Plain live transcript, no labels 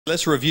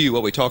Let's review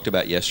what we talked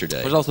about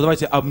yesterday. Пожалуйста,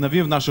 давайте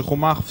обновим в наших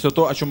умах все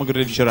то, о чем мы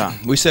говорили вчера.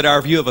 We said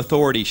our view of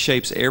authority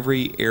shapes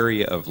every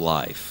area of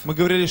life. Мы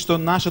говорили, что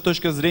наша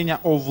точка зрения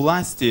о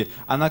власти,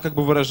 она как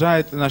бы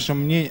выражает наше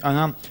мнение,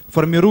 она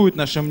формирует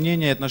наше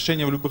мнение и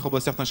отношения в любых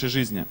областях нашей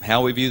жизни.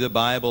 How we view the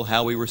Bible,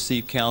 how we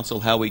receive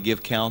counsel, how we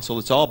give counsel,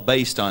 it's all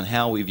based on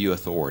how we view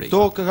authority.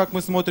 То, как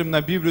мы смотрим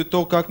на Библию,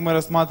 то, как мы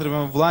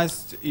рассматриваем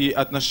власть и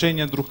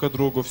отношения друг к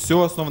другу,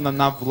 все основано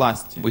на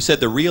власти. We said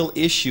the real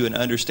issue in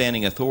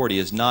understanding authority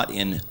is not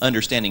in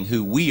understanding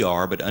who we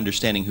are, but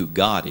understanding who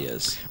God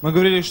is. Мы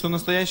говорили, что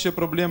настоящая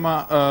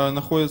проблема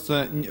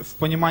находится в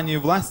понимании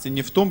власти,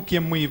 не в том,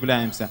 кем мы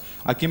являемся,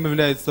 а кем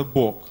является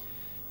Бог.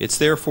 It's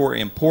therefore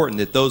important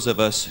that those of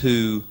us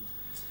who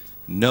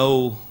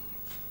know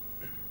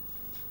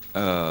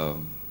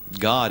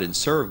God and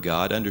serve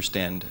God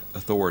understand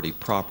authority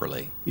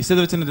properly. И,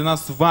 следовательно, для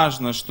нас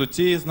важно, что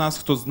те из нас,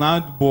 кто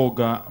знают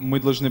Бога,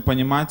 мы должны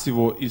понимать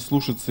Его и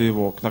слушаться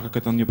Его, так как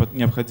это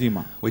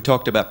необходимо. We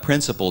talked about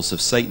principles of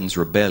Satan's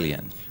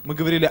rebellion Мы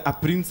говорили о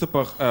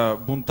принципах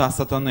бунта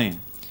сатаны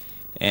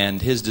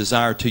and his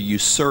desire to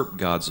usurp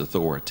God's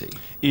authority.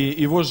 и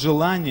его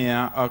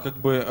желание как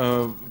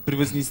бы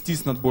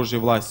превознестись над Божьей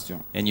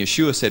властью. And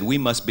Yeshua said we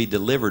must be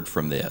delivered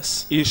from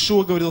this. И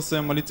Иешуа говорил в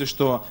своей молитве,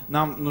 что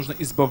нам нужно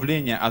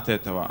избавление от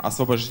этого,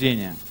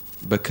 освобождение.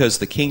 Because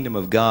the kingdom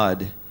of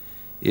God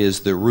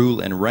is the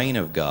rule and reign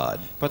of God.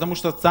 Потому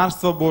что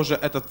Царство Божие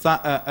 —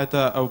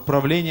 это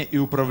управление и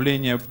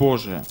управление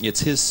Божие.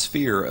 It's his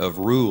sphere of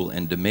rule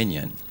and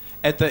dominion.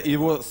 Это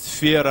его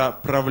сфера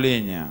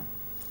правления.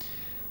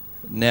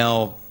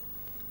 Now,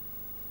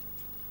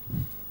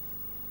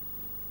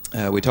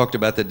 we talked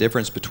about the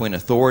difference between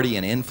authority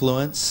and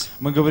influence.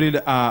 Мы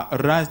говорили о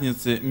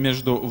разнице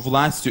между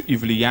властью и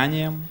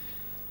влиянием.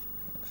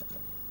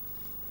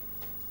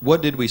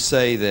 What did we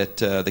say that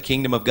the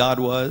kingdom of God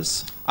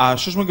was? А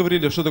что же мы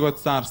говорили, что такое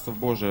Царство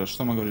Божие?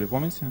 Что мы говорили,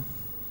 помните?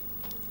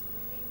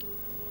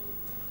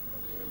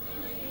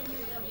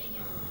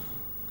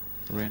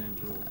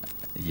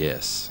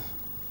 Yes.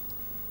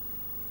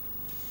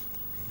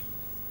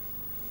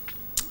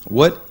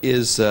 What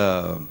is,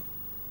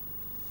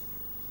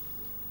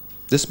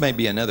 this may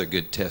be another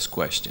good test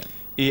question.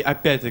 И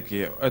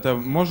опять-таки, это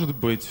может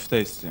быть в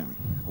тесте.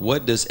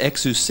 What does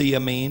exousia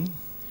mean?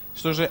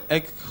 Что же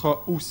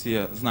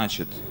экхоусия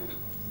значит?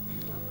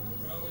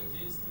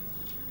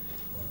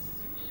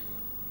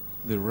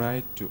 The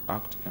right to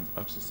act and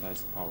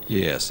exercise power.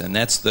 Yes, and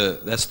that's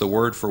the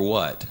word for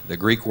what? The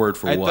Greek word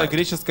for Это what?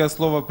 греческое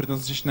слово,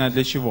 предназначенное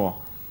для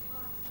чего?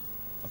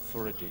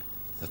 Authority.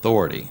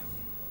 Authority.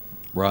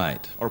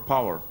 Right. Or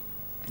power.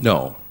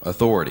 No,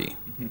 authority.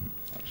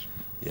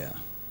 Yeah.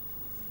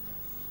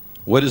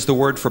 What is the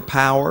word for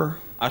power?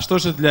 А что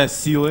же для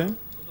силы?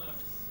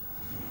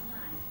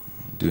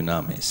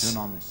 Dunamis.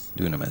 Dunamis.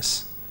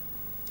 Dunamis.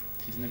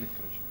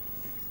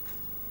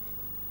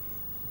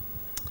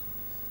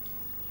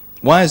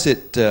 Why is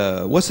it,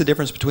 what's the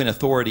difference between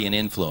authority and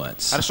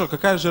influence? Хорошо,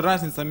 какая же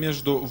разница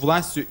между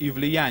властью и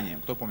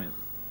влиянием? Кто помнит?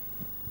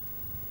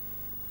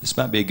 This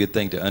might be a good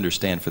thing to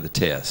understand for the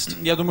test.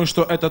 Я думаю,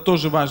 что это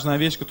тоже важная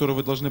вещь, которую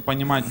вы должны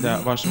понимать для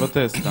вашего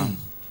теста.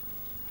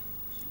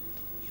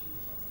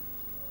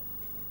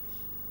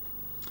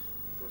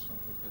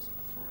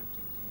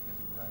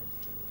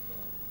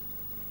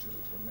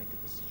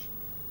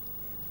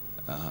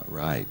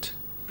 Right.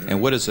 And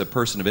what does a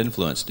person of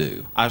influence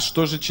do? А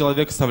что же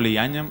человек со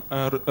влиянием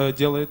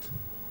делает?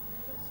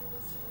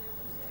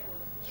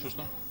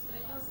 Что?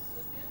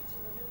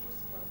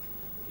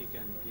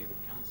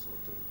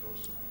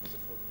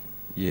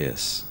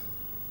 Yes.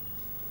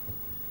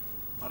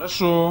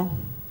 Хорошо.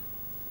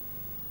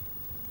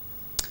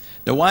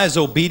 Now, why is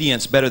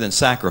obedience better than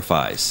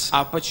sacrifice?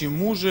 А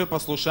почему же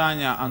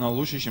послушание, оно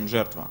лучше, чем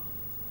жертва?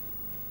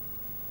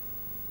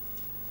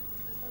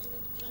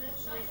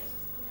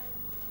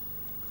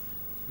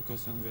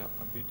 Because when we are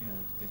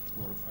obedient, it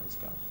glorifies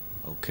God.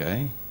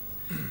 Okay.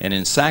 And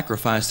in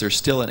sacrifice, there's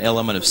still an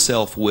element of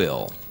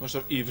self-will. Потому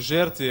что и в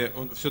жертве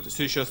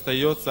все еще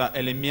остается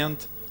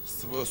элемент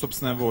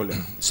собственной воли.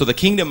 So the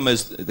kingdom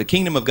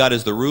of God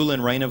is the rule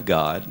and reign of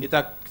God.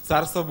 Итак,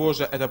 Царство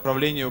Божие — это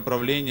правление и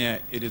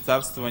управление, или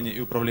царствование и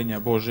управление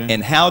Божие.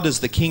 And how does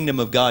the kingdom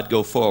of God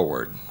go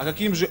forward? А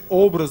каким же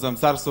образом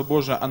Царство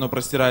Божие, оно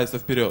простирается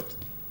вперед?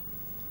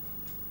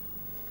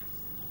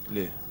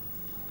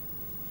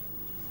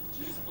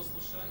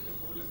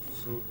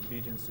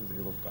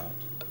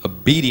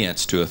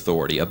 Obedience to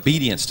authority,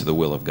 obedience to the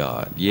will of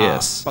God.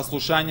 Yes.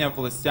 Послушание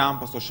властям,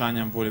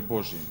 послушанием воле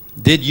Божьей.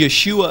 Did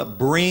Yeshua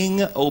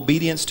bring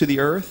obedience to the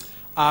earth?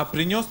 А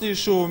принес ли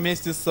Иешуа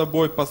вместе с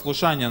собой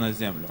послушание на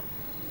землю?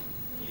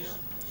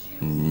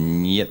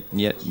 Нет.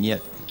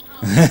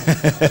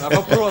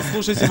 Вопрос,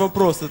 слушайте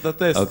вопрос, это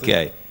тест.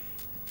 Okay.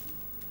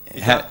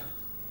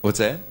 What's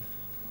that?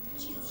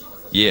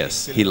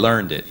 Yes, he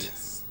learned it.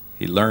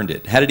 He learned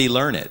it. How did he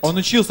learn it? Он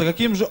учился.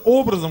 Каким же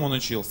образом он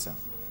учился?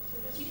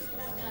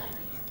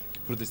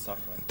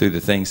 Through the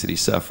things that he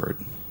suffered.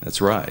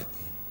 That's right.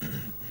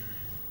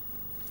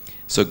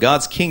 So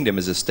God's kingdom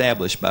is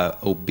established by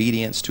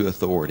obedience to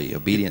authority,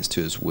 obedience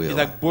to His will.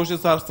 Итак, Божье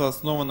царство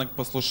основано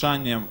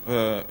послушанием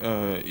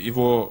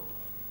Его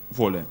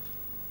воле.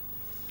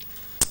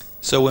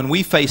 So when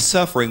we face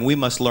suffering, we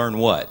must learn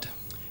what?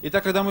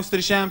 Итак, когда мы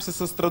встречаемся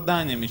со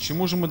страданиями,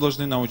 чему же мы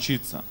должны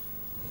научиться?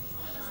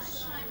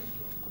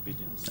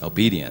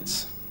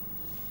 Obedience.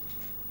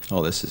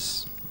 Oh, this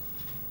is...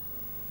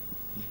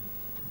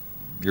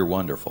 You're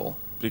wonderful.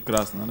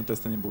 Прекрасно, наверное,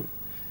 теста не будет.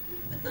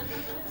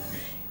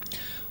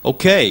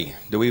 Okay,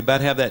 do we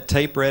about have that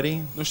tape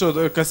ready? Ну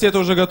что, кассета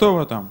уже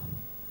готова там?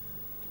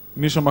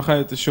 Миша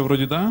махает еще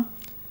вроде, да?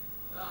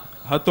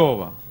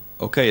 Готово.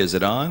 Okay, is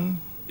it on?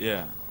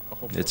 Yeah.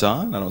 It's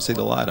on? I don't see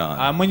the light on.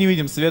 А мы не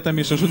видим света,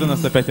 Миша, что ты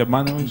нас опять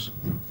обманываешь?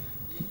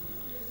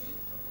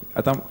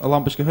 А там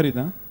лампочка горит,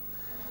 да?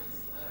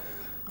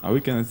 А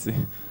we cannot see.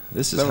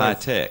 This is high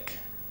tech.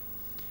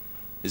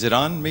 Is it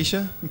on,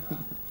 Misha?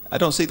 I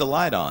don't see the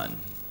light on.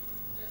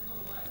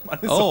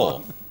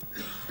 Oh,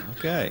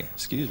 okay.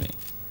 Excuse me.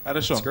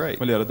 Хорошо. That's great.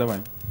 Валера,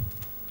 давай.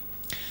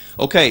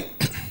 Okay.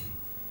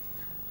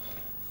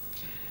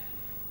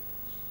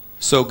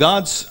 So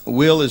God's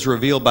will is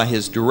revealed by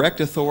His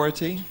direct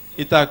authority.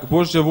 Итак,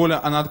 Божья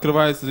воля, она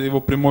открывается Его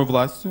прямой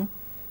властью.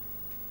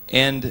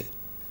 And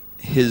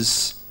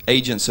His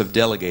agents of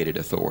delegated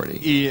authority.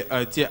 И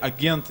те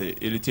агенты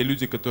или те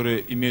люди,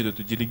 которые имеют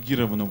эту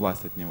делегированную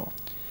власть от Него.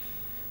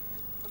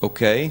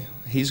 Okay,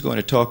 he's going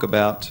to talk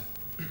about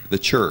the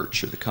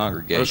church or the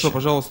congregation. Хорошо,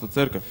 пожалуйста,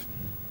 церковь.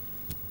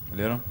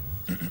 Лера.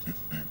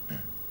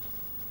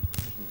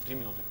 3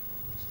 минуты.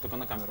 Только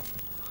на камеру.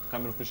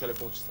 Камеру включали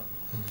полчаса.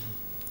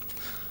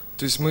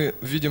 То есть мы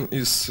видим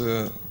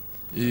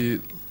и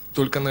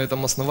только на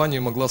этом основании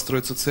могла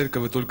строиться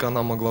церковь, и только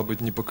она могла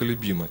быть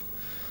непоколебимой.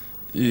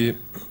 И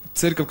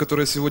церковь,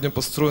 которая сегодня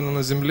построена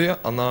на земле,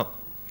 она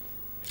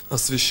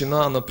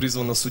освящена, она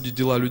призвана судить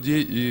дела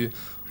людей и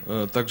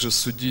также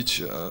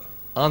судить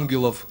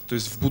ангелов, то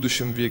есть в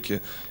будущем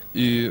веке.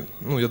 И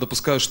я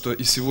допускаю, что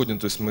и сегодня,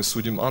 то есть мы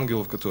судим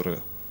ангелов,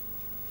 которые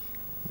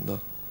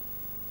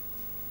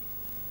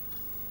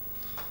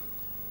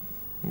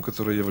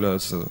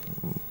являются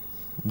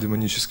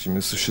демоническими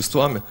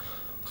существами.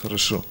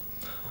 Хорошо.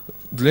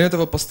 Для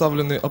этого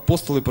поставлены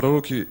апостолы,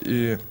 пророки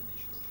и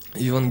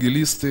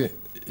евангелисты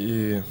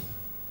и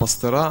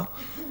пастора,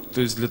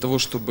 то есть для того,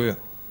 чтобы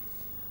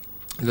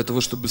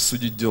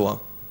судить дела,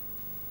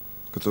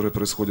 которые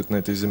происходят на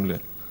этой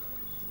земле.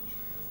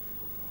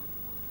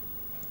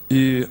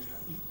 И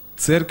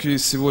церкви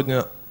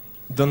сегодня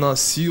дана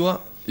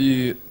сила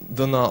и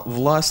дана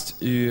власть,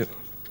 и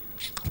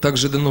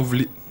также дано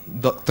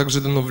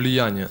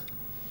влияние.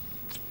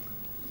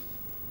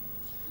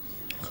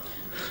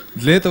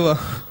 Для этого,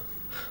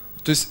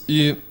 то есть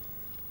и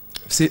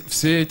все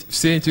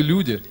эти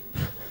люди,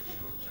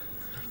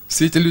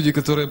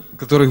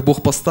 которых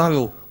Бог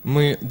поставил,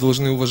 мы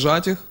должны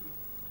уважать их,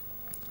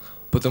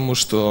 потому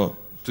что,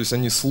 то есть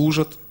они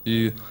служат,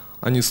 и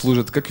они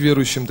служат как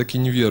верующим, так и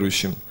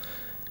неверующим.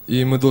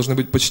 И мы должны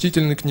быть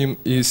почтительны к ним.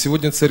 И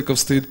сегодня церковь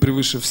стоит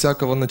превыше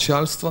всякого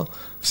начальства,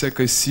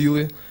 всякой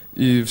силы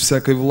и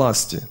всякой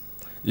власти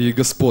и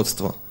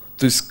господства.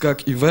 То есть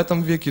как и в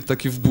этом веке,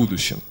 так и в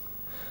будущем.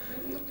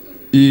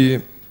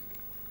 И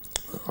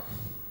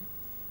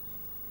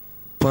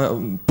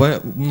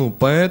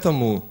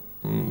поэтому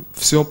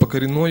все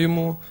покорено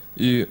Ему,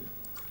 и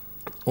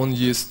Он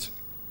есть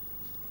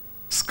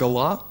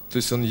скала, то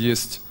есть Он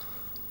есть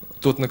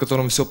тот, на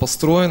котором все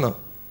построено,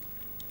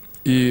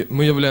 и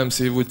мы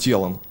являемся Его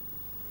телом.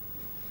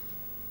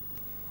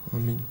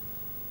 Аминь.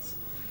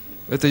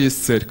 Это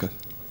есть церковь.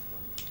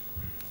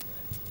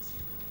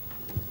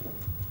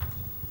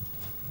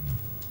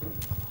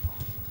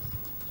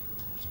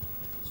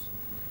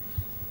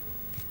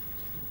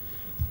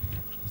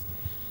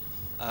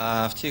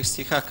 В тех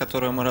стихах,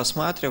 которые мы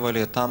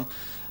рассматривали, там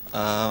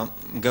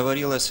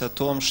говорилось о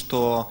том,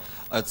 что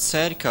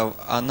церковь,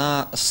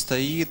 она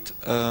стоит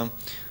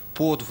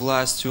под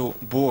властью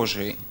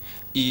Божией.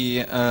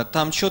 И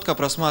там четко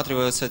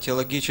просматривается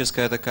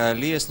теологическая такая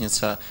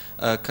лестница,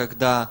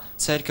 когда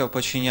церковь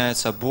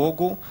подчиняется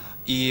Богу,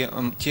 и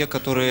те,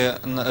 которые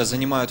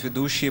занимают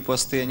ведущие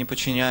посты, они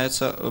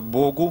подчиняются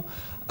Богу.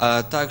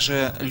 А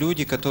также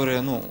люди,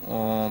 которые,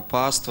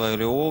 паства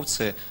или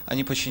овцы,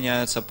 они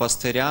подчиняются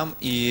пастырям,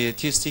 и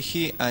те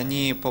стихи,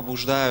 они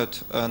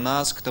побуждают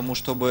нас к тому,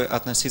 чтобы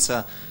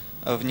относиться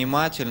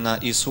внимательно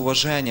и с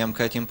уважением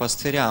к этим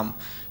пастырям.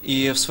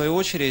 И в свою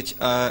очередь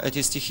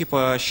эти стихи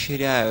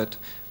поощряют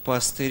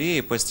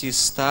пастырей пасти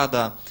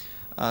стадо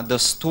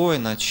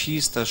достойно,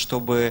 чисто,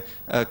 чтобы,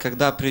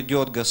 когда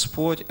придет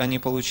Господь, они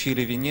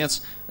получили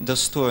венец,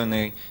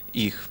 достойный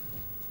их.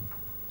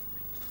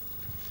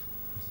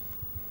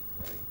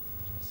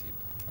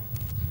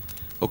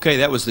 Okay,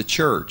 that was the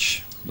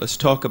church. Let's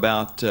talk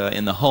about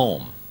in the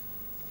home.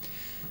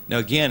 Now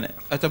again,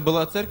 Это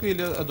была церковь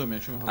или о доме? О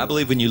чем вы I говорите?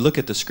 believe when you look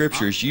at the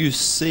scriptures, you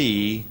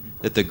see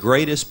that the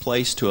greatest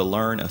place to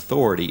learn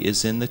authority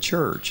is in the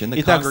church, in the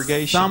Итак,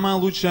 congregation. самое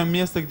лучшее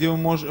место, где мы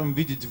можем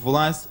видеть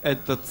власть,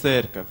 это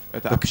церковь,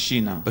 это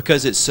община.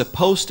 Because it's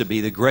supposed to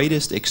be the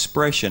greatest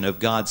expression of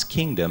God's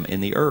kingdom in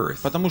the earth.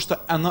 Потому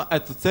что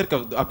эта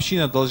церковь,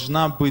 община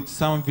должна быть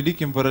самым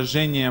великим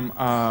выражением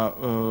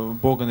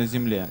Бога на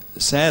земле.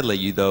 Sadly,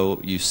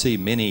 you see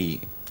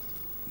many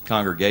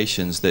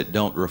congregations that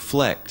don't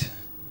reflect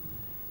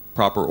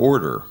proper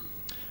order.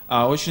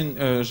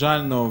 Очень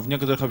жаль, но в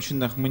некоторых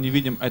общинах мы не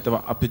видим этого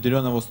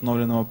определенного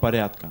установленного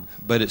порядка.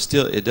 But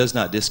it does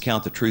not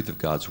discount the truth of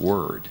God's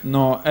word.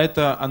 Но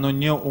оно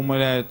не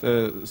умаляет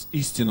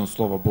истину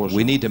Слова Божьего.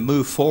 We need to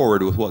move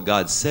forward with what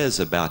God says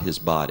about His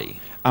body.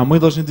 А мы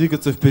должны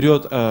двигаться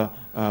вперед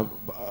по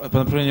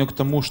направлению к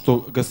тому,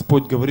 что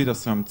Господь говорит о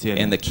своем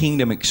теле. And the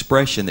kingdom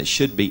expression that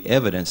should be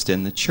evidenced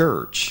in the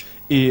church.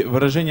 И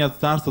выражение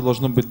Царства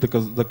должно быть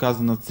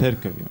доказано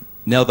церковью.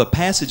 Now the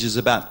passages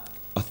about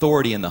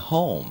authority in the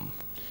home.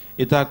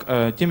 Итак,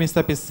 те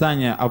места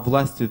Писания о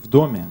власти в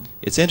доме.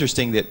 It's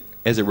interesting that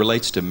as it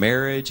relates to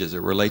marriage, as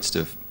it relates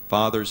to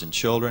fathers and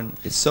children,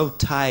 it's so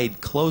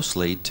tied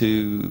closely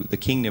to the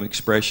kingdom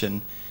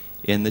expression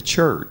in the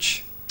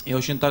church. И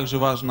очень также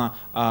важно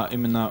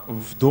именно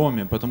в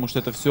доме, потому что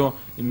это все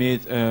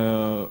имеет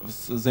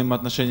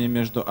взаимоотношения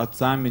между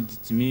отцами,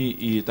 детьми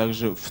и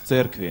также в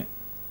церкви.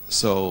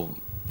 So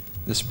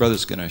this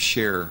brother's going to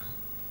share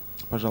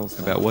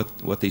Пожалуйста, about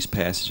what these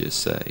passages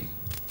say.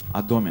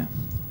 о доме.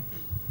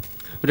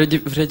 В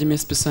ряде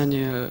мест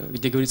Писания,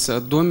 где говорится о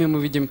доме, мы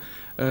видим,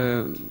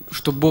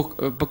 что Бог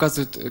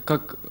показывает,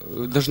 как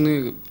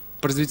должны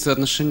развиться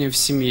отношения в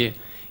семье.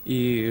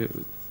 И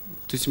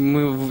то есть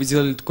мы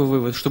сделали такой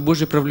вывод, что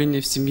Божье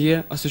правление в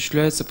семье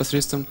осуществляется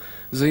посредством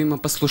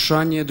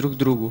взаимопослушания друг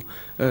другу.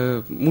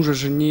 Мужа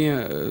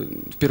жене,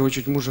 в первую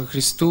очередь мужа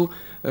Христу,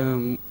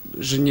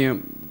 жене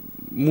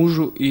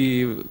мужу,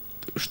 и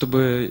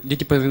чтобы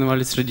дети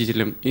повиновались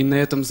родителям. И на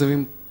этом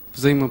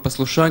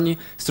взаимопослушании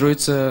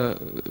строятся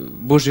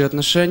Божьи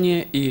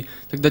отношения, и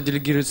тогда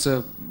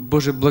делегируется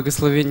Божье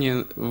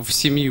благословение в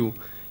семью.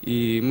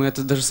 И мы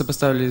это даже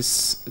сопоставили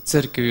с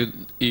церковью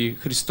и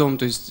Христом,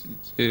 то есть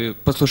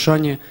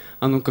послушание,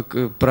 оно,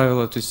 как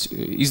правило, то есть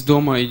из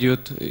дома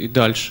идет и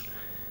дальше.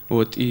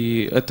 Вот,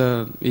 и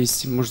это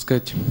есть, можно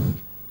сказать,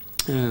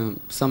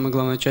 самая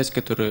главная часть,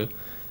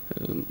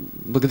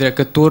 благодаря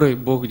которой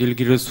Бог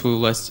делегирует свою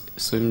власть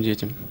своим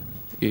детям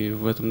и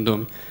в этом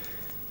доме.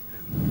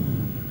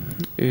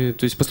 То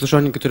есть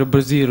послушание, которое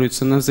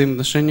базируется на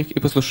взаимоотношениях и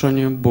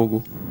послушании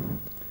Богу.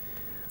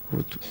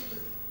 Вот.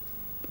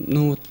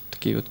 Ну вот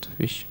такие вот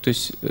вещи. То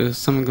есть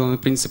самый главный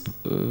принцип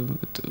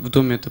в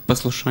доме — это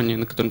послушание,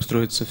 на котором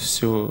строятся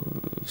все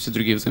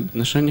другие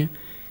взаимоотношения,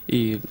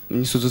 и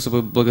несут за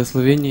собой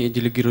благословение и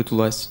делегируют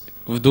власть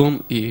в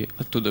дом и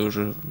оттуда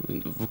уже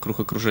вокруг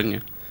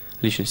окружения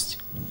личности.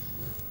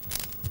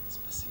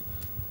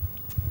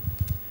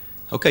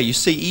 Okay, you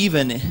see,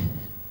 even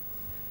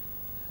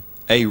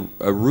a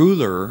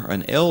ruler,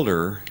 an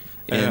elder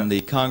in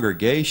the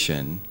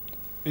congregation,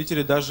 Видите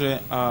ли,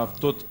 даже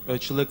тот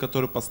человек,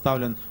 который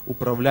поставлен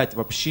управлять в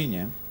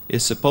общине,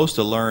 is supposed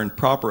to learn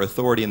proper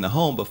authority in the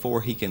home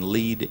before he can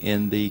lead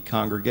in the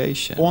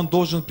congregation. он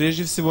должен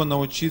прежде всего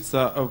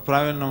научиться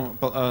правильному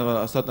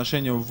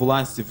соотношению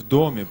власти в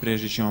доме,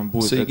 прежде чем он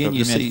будет So это again,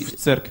 применять в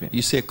церкви.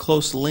 you see a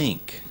close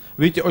link.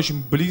 Видите,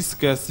 очень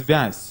близкая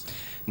связь.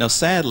 Now,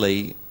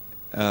 sadly,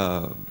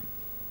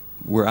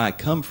 where I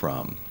come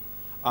from,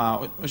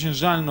 Очень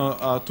жаль,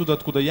 но оттуда,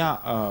 откуда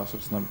я,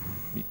 собственно,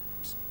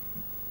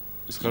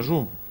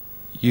 исхожу,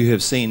 you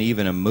have seen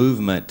even a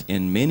movement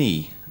in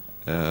many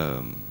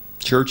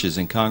churches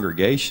and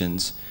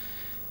congregations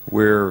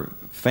where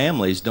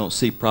families don't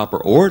see proper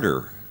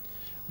order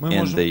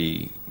in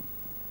the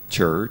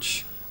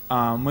church.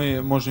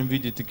 мы можем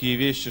видеть такие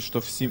вещи, что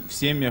в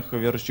семьях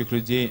верующих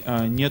людей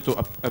нету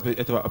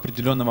этого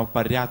определенного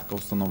порядка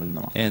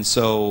установленного. And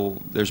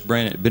so there's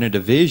been a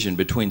division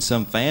between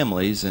some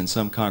families and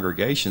some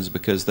congregations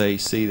because they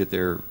see that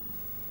their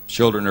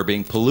children are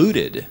being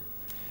polluted.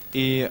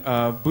 И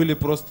были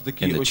просто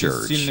такие очень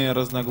сильные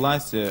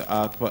разногласия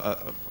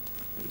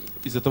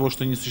из-за того,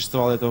 что не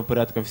существовало этого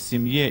порядка в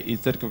семье, и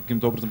церковь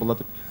каким-то образом была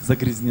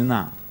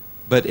загрязнена.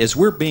 But as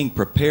we're being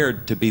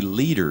prepared to be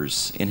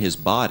leaders in His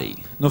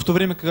body, Но в то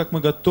время, как мы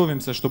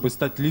готовимся, чтобы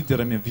стать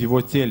лидерами в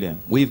Его теле,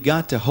 we've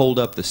got to hold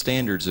up the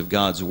standards of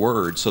God's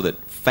Word so that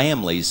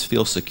families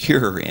feel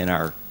secure in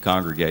our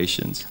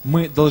congregations.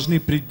 мы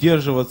должны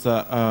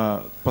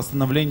придерживаться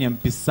постановлениям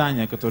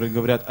Писания, которые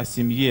говорят о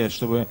семье,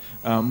 чтобы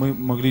мы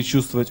могли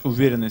чувствовать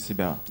уверенно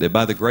себя. That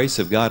by the grace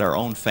of God, our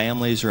own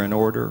families are in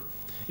order.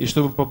 И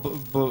чтобы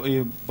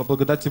по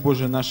благодати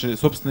Божией наши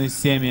собственные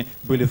семьи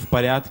были в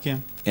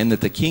порядке. And that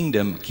the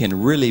kingdom can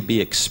really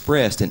be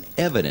expressed and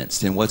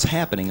evidenced in what's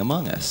happening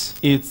among us.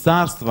 И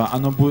царство,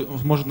 оно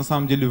может на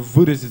самом деле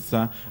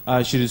выразиться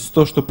через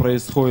то, что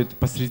происходит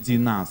посреди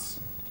нас.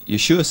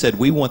 Yeshua said,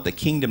 we want the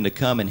kingdom to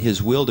come and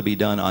His will to be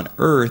done on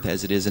earth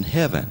as it is in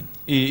heaven.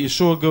 И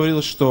Иешуа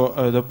говорил, что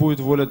да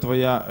будет воля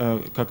Твоя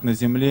как на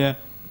земле,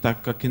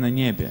 так как и на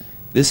небе.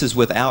 This is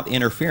without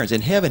interference.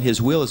 In heaven,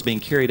 His will is being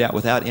carried out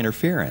without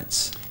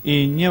interference.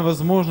 И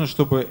невозможно,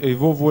 чтобы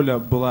Его воля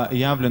была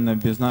явлена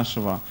без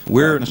нашего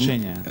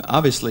отношения.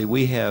 Obviously,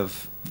 we have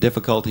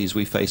difficulties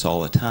we face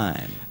all the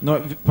time.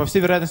 Но по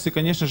всей вероятности,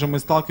 конечно же, мы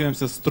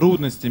сталкиваемся с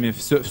трудностями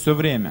все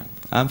время.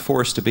 I'm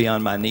forced to be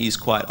on my knees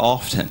quite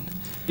often.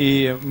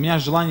 И у меня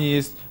желание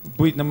есть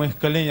быть на моих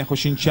коленях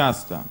очень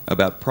часто.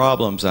 About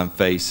problems I'm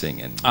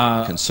facing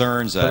and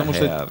concerns I have. Потому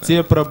что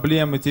те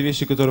проблемы, те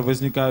вещи, которые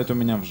возникают у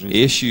меня в жизни.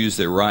 Issues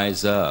that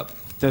rise up.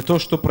 Это то,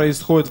 что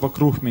происходит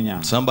вокруг меня.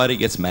 Somebody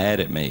gets mad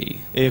at me.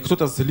 И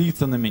кто-то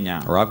злится на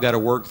меня. Or I've got to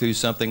work through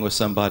something with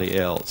somebody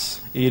else.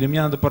 Или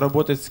мне надо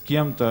поработать с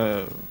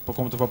кем-то по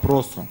какому-то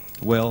вопросу.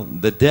 Well,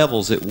 the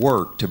devil's at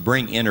work to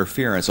bring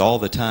interference all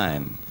the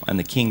time in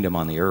the kingdom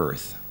on the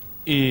earth.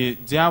 И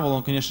дьявол,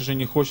 он, конечно же,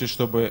 не хочет,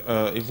 чтобы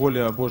и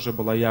воля Божья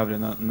была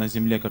явлена на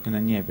земле, как и на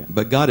небе.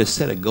 But God has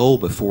set a goal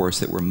before us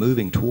that we're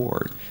moving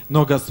toward.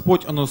 Но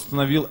Господь, Он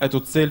установил эту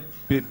цель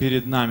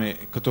перед нами,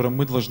 к которой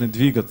мы должны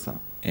двигаться.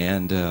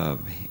 And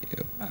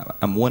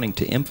I'm wanting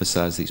to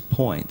emphasize these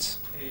points.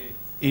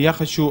 И я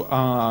хочу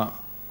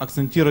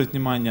акцентировать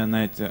внимание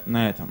на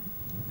этом.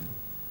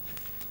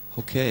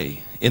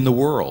 Okay, in the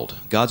world,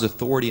 God's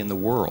authority in the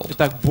world.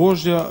 Итак,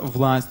 Божья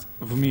власть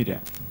в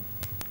мире.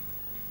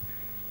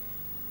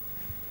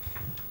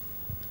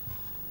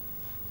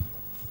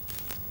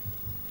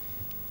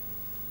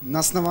 На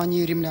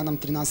основании Римлянам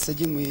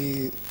 13:1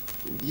 мы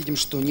видим,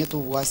 что нету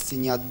власти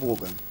не от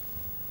Бога.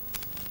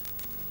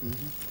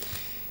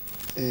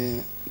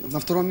 На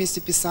втором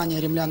месте Писания,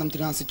 Римлянам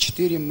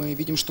 13:4, мы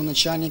видим, что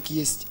начальник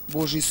есть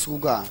Божий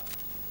слуга,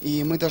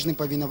 и мы должны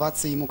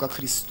повиноваться Ему как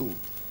Христу.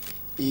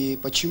 И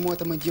почему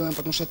это мы делаем?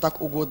 Потому что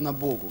так угодно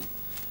Богу.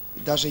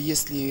 Даже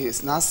если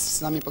с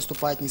нами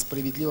поступает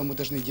несправедливо, мы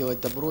должны делать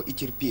добро и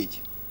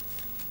терпеть.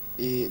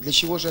 И для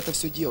чего же это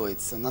все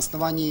делается? На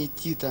основании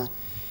Тита,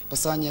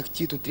 послание к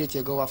Титу,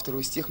 3 глава,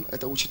 2 стих,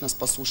 это учит нас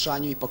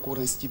послушанию и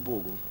покорности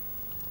Богу.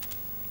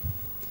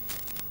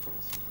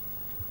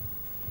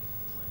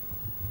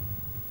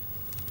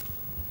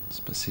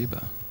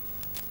 Спасибо.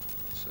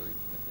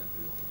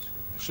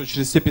 Что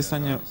через все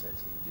Писания...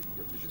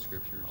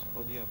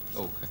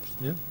 Okay.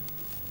 Yeah.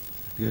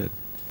 Good.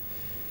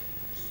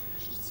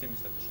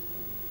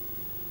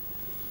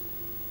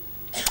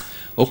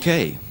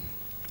 Okay.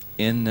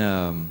 In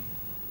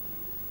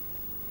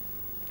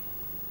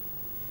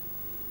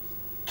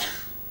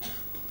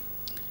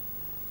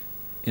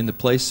the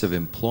place of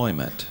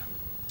employment,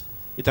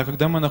 Итак,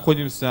 когда мы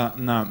находимся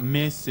на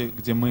месте,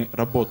 где мы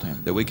работаем,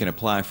 that we can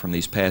apply from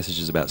these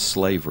passages about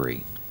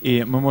slavery.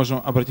 И мы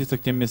можем обратиться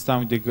к тем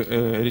местам, где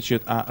речь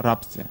идет о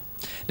рабстве.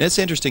 That's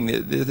interesting.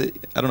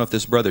 I don't know if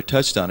this brother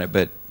touched on it,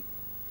 but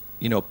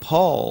you know,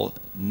 Paul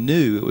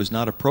knew it was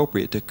not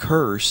appropriate to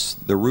curse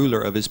the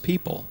ruler of his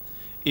people.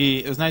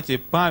 И знаете,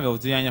 Павел в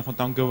Деяниях, он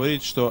там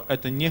говорит, что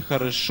это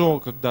нехорошо,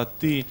 когда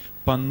ты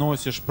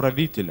поносишь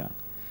правителя.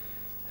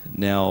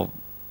 Now,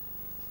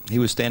 he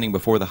was standing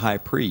before the high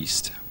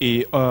priest.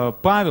 И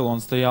Павел,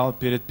 он стоял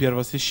перед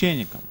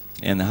первосвященником.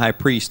 And the high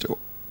priest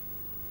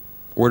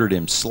ordered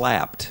him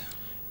slapped.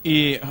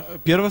 И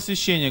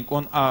первосвященник,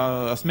 он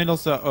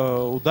осмелился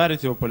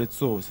ударить его по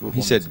лицу.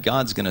 He said,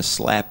 God's going to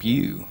slap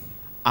you.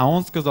 А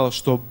он сказал,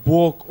 что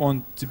Бог,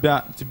 он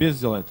тебе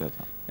сделает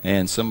это.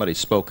 And somebody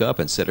spoke up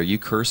and said, are you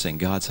cursing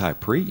God's high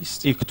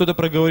priest? И кто-то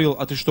проговорил,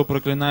 а ты что,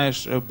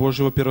 проклинаешь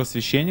Божьего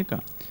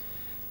первосвященника?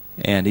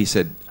 And he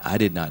said, I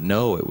did not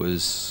know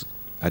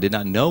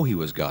he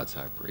was God's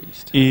high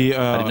priest.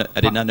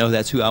 I did not know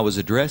that's who I was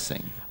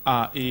addressing.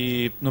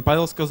 Но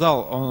Павел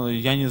сказал,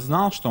 я не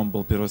знал, что он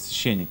был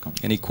первосвященником.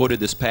 And he quoted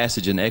this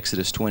passage in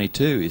Exodus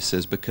 22. He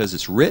says, because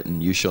it's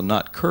written, you shall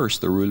not curse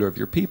the ruler of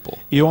your people.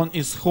 И он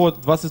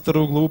Исход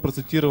 22 главу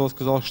процитировал,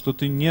 сказал, что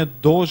ты не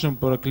должен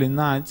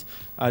проклинать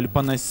или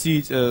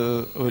поносить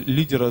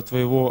лидера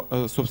твоего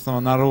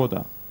собственного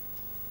народа.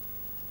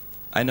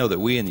 I know that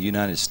we in the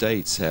United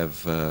States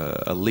have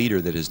a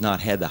leader that has not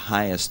had the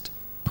highest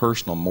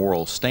personal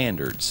moral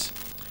standards.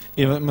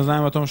 И мы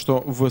знаем о том,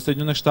 что в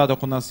Соединенных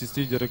Штатах у нас есть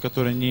лидеры,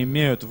 которые не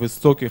имеют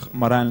высоких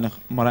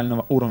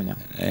морального уровня.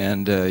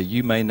 And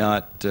you may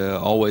not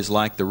always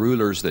like the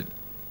rulers that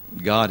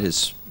God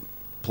has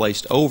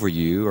placed over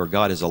you or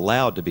God has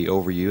allowed to be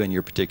over you in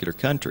your particular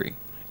country.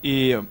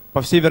 И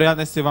по всей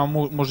вероятности вам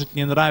может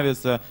не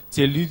нравиться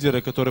те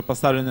лидеры, которые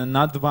поставлены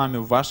над вами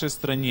в вашей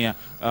стране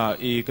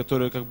и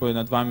которые как бы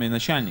над вами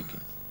начальники.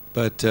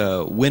 But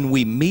when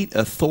we meet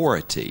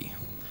authority,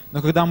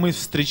 но когда мы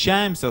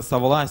встречаемся со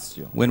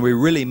властью, when we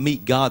really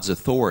meet God's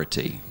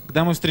authority,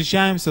 когда мы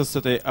встречаемся с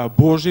этой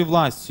Божьей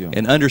властью,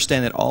 and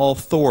understand that all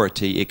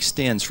authority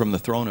extends from the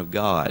throne of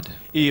God,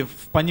 и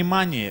в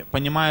понимании,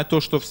 понимая то,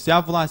 что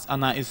вся власть,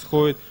 она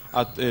исходит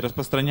и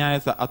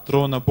распространяется от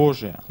трона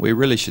Божия, we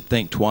really should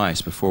think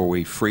twice before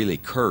we freely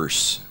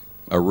curse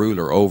a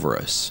ruler over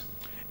us.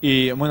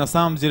 И мы на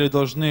самом деле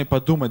должны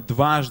подумать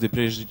дважды,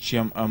 прежде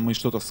чем мы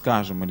что-то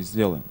скажем или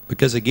сделаем.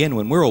 Because again,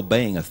 when we're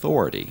obeying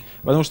authority,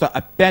 Потому что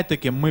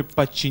опять-таки мы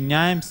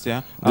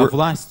подчиняемся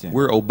власти.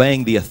 we're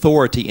obeying the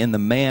authority in the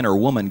man or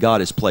woman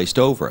God has placed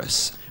over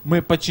us.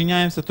 Мы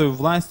подчиняемся той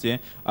власти,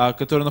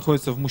 которая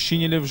находится в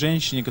мужчине или в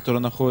женщине, которая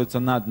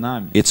находится над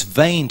нами. It's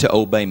vain to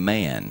obey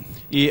man.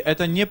 И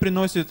это не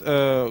приносит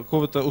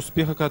какого-то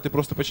успеха, когда ты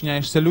просто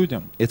подчиняешься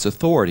людям. It's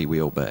authority we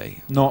obey.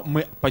 Но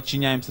мы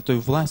подчиняемся той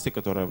власти,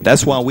 которая в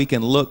That's why we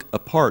can look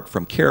apart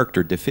from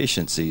character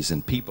deficiencies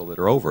in people that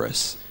are over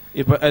us. И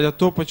это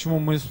то, почему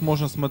мы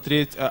сможем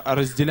смотреть,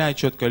 разделять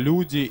четко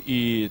люди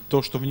и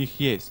то, что в них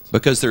есть.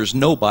 Because there's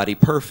nobody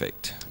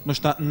perfect. Потому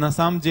что на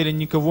самом деле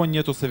никого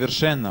нету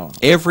совершенного.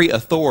 Every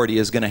authority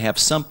is going to have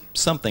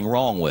something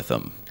wrong with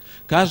them.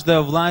 Каждая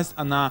власть,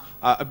 она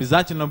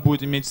обязательно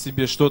будет иметь в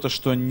себе что-то,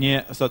 что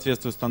не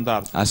соответствует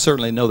стандарту. I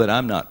certainly know that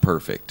I'm not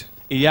perfect.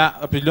 И я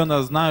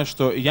определенно знаю,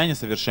 что я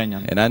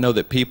несовершенен. And I know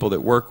that people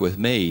that work with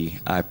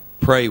me, I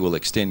pray will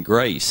extend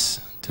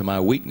grace to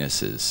my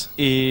weaknesses.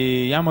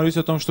 И я молюсь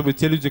о том, чтобы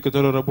те люди,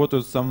 которые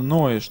работают со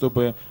мной,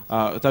 чтобы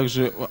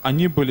также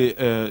они были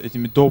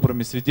этими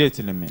добрыми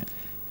свидетелями.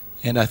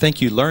 And I think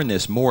you learn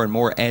this more and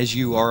more as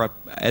you are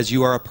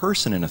a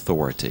person in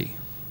authority.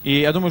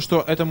 И я думаю,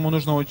 что этому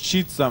нужно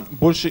учиться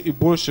больше и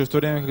больше в то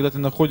время, когда ты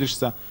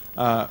находишься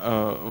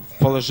в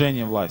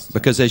положении власти.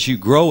 Because as you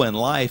grow in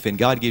life and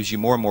God gives you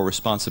more and more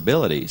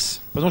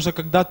responsibilities, Потому что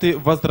когда ты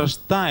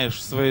возрастаешь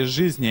в своей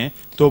жизни,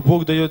 то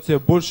Бог дает тебе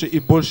больше и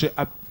больше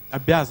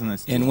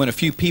обязанностей. and when a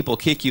few people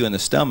kick you in the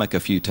stomach a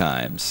few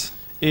times,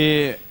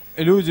 И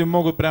люди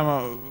могут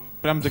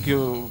прямо-таки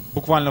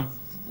буквально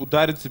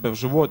ударить тебя в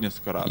живот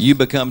несколько раз. you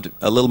become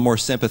a little more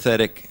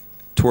sympathetic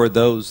toward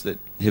those that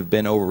have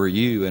been over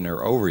you and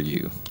are over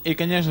you. И,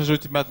 конечно же, у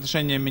тебя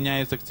отношение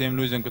меняется к тем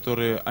людям,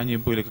 которые они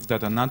были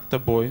когда-то над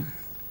тобой.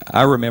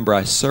 I remember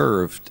I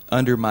served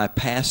under my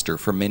pastor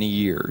for many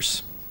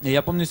years. И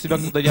я помню себя,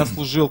 когда я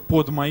служил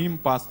под моим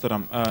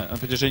пастором на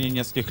протяжении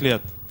нескольких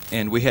лет.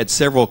 And we had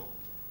several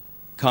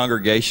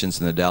congregations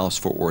in the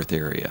Dallas-Fort Worth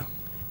area.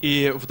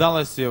 И в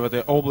Далласе, в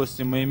этой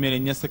области, мы имели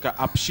несколько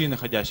общин,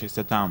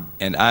 находящихся там.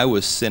 And I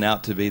was sent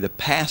out to be the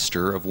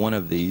pastor of one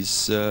of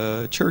these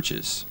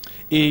churches.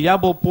 И я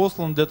был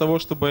послан для того,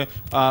 чтобы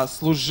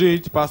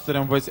служить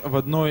пастором в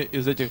одной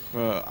из этих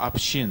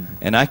общин.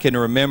 And I can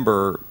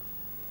remember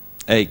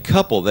a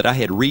couple that I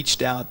had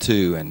reached out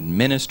to and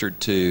ministered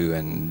to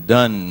and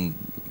done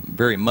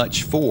very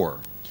much for.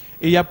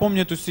 И я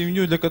помню эту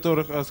семью,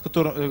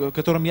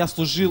 которым я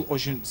служил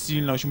очень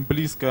сильно, очень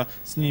близко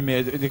с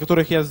ними, для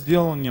которых я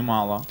сделал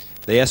немало.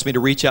 They asked me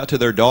to reach out to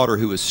their daughter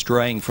who was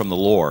straying from the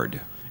Lord.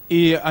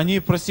 И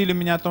они просили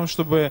меня о том,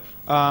 чтобы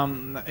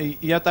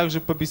я также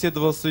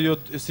побеседовал с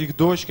их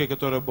дочкой,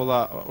 которая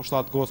ушла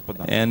от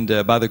Господа. And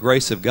by the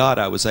grace of God,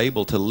 I was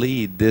able to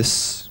lead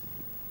this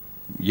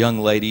young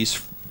lady's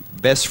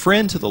best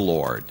friend to the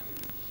Lord.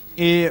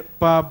 И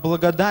по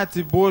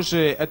благодати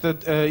Божией,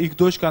 их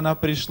дочка, она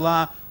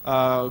пришла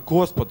к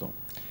Господу.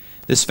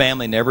 This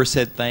family never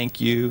said thank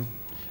you.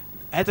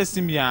 Эта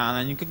семья,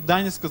 она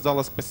никогда не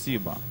сказала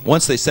спасибо.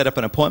 Once they set up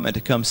an appointment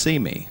to come see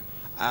me.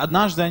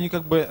 Однажды они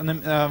как бы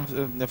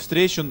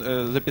встречу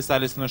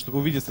записали со мной, чтобы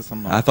увидеться со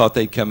мной. I thought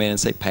they'd come in and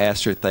say,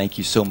 Pastor, thank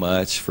you so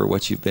much for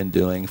what you've been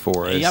doing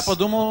for us. Я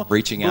подумал,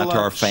 reaching out to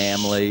our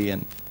family.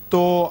 And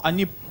то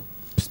они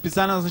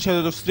специально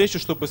назначают эту встречу,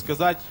 чтобы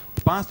сказать: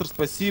 пастор,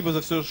 спасибо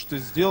за все, что ты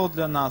сделал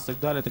для нас, и так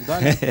далее, и так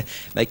далее.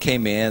 They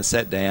came in,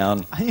 sat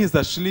down. Они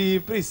зашли,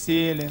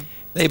 присели.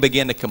 They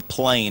began to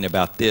complain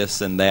about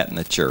this and that in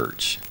the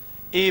church.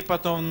 И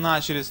потом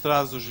начали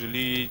сразу же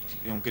лить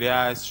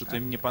грязь, что-то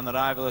им не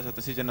понравилось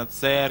относительно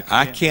церкви.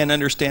 I can't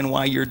understand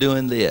why you're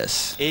doing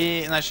this.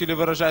 И начали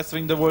выражать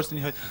свое недовольство.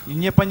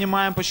 Не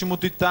понимаем, почему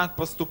ты так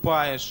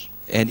поступаешь.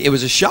 And it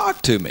was a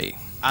shock to me.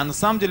 А на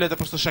самом деле это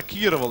просто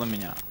шокировало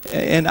меня.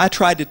 And I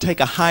tried to take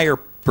a higher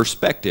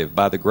perspective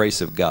by the grace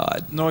of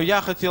God. Но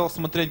я хотел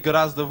смотреть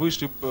гораздо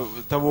выше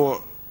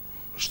того,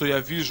 что я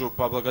вижу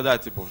по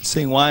благодати Божьей.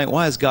 Seeing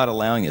why is God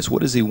allowing this?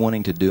 What is He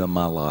wanting to do in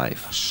my life?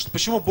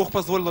 Почему Бог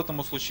позволил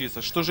этому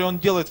случиться? Что же Он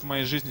делает в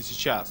моей жизни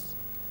сейчас?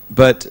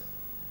 But,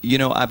 you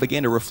know, I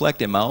began to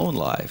reflect in my own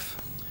life.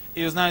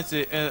 И,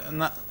 знаете,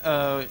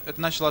 это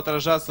начало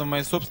отражаться в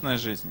моей собственной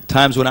жизни.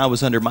 Times when I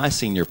was under my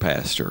senior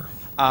pastor.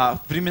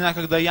 Времена,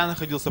 когда я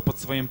находился под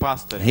своим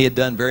пастором. He had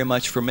done very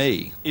much for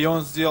me. И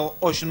он сделал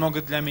очень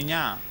много для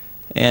меня.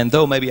 And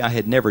though maybe I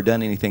had never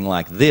done anything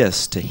like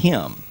this to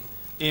him.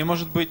 И,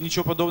 может быть,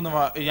 ничего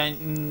подобного я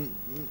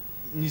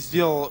не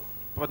сделал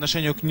по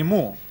отношению к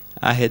нему.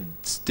 I had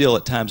still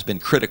at times been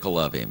critical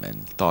of him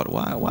and thought,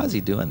 why is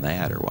he doing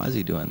that, or why is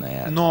he doing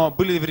that? Но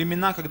были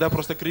времена, когда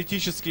просто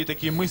критические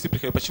такие мысли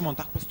приходили. Почему он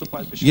так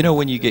поступает? You know,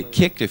 when you get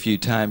kicked a few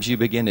times, you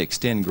begin to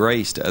extend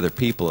grace to other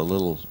people a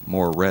little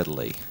more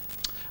readily.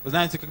 Вы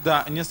знаете,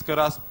 когда несколько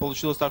раз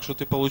получилось так, что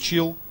ты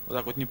получил, вот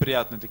так вот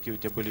неприятные такие у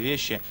тебя были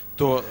вещи,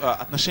 то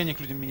отношение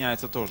к людям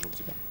меняется тоже у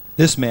тебя.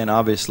 This man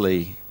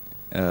obviously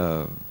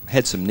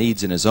had some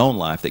needs in his own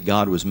life that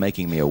God was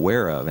making me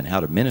aware of and how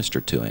to minister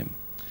to him.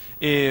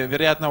 И,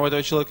 вероятно, у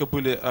этого человека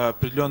были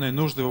определенные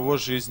нужды в его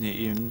жизни,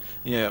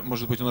 и,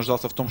 может быть, он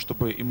нуждался в том,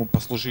 чтобы ему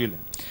послужили.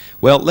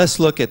 Well, let's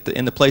look at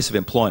in the place of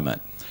employment.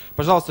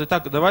 Пожалуйста,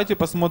 итак, давайте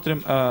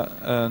посмотрим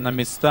на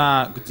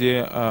места,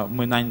 где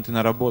мы наняты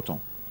на работу.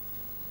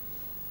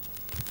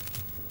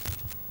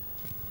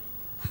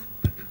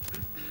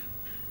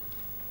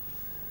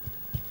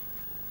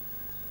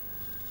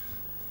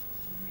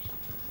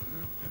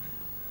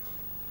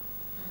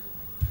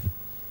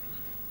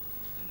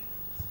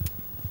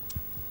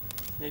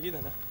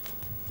 Видно, да?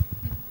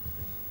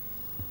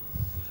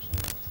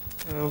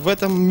 В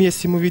этом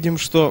месте мы видим,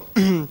 что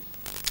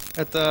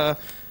это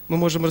мы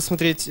можем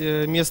рассмотреть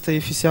место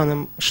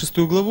Ефесянам 6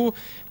 главу.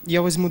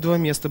 Я возьму 2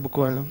 места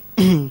буквально.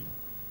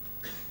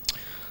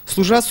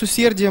 «Служа с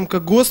усердием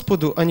как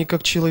Господу, а не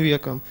как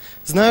человеком,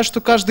 зная,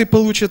 что каждый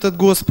получит от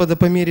Господа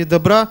по мере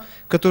добра,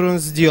 которое он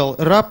сделал,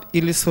 раб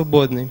или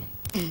свободный».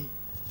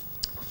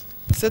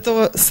 С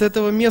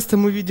этого места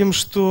мы видим,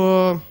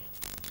 что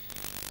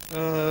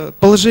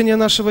положение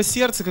нашего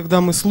сердца, когда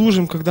мы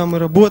служим, когда мы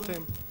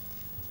работаем,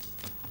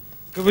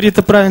 говорит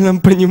о правильном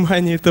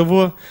понимании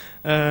того,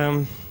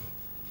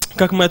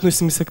 как мы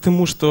относимся к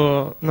тому,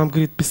 что нам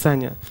говорит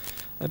Писание.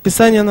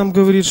 Писание нам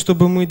говорит,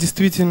 чтобы мы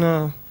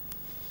действительно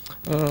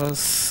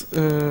с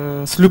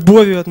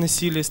любовью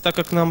относились, так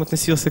как к нам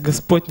относился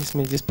Господь. Не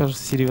смей здесь,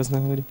 пожалуйста,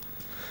 серьезно говорить.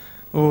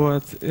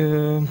 Вот.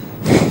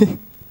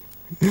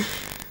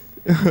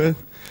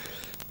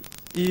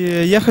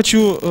 И я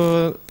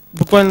хочу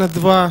буквально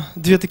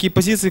две такие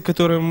позиции,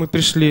 которые мы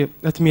пришли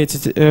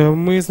отметить.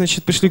 Мы,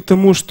 значит, пришли к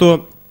тому,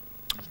 что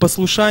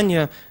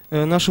послушание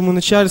нашему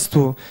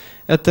начальству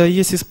 – это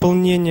есть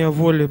исполнение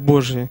воли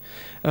Божьей.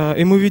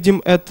 И мы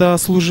видим это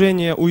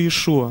служение у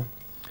Иешуа.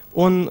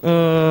 Он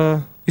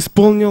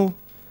исполнил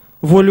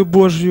волю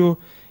Божью,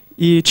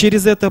 и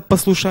через это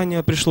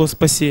послушание пришло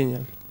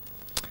спасение.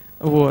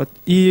 Вот.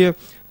 И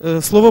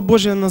Слово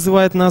Божье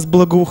называет нас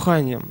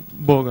благоуханием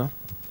Бога.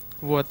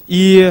 Вот.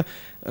 И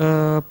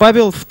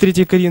Павел в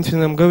 3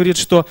 Коринфянам говорит,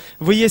 что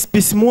вы есть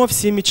письмо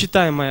всеми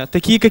читаемое,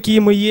 такие, какие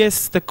мы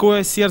есть,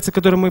 такое сердце,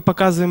 которое мы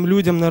показываем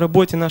людям на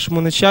работе,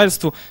 нашему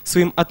начальству,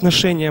 своим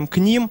отношением к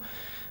ним,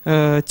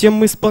 тем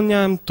мы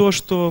исполняем то,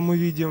 что мы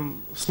видим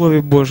в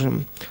Слове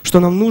Божьем, что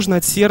нам нужно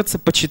от сердца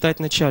почитать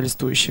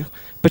начальствующих,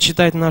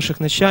 почитать наших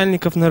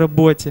начальников на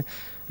работе,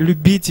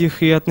 любить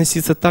их и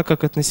относиться так,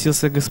 как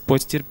относился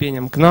Господь, с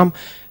терпением к нам,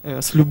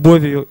 с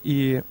любовью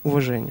и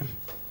уважением.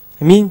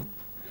 Аминь.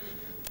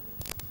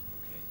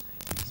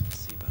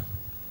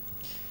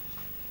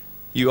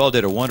 You all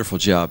did a wonderful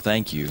job.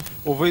 Thank you.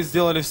 Вы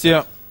сделали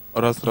все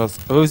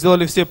Вы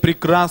сделали все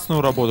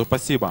прекрасную работу.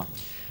 Спасибо.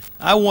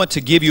 I want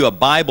to give you a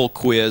Bible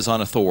quiz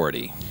on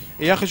authority.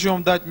 И я хочу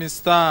вам дать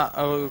места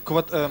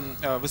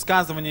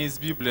высказывания из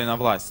Библии на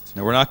власть.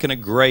 Now we're not going to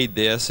grade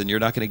this, and you're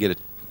not going to get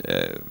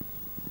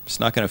it's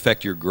not going to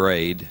affect your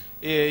grade.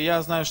 И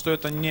я знаю, что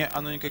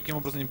оно никаким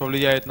образом не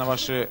повлияет на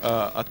ваши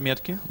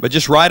отметки. But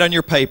just write on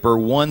your paper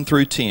 1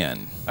 through 10.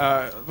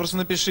 Просто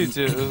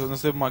напишите на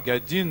своей бумаге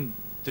 1,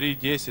 3,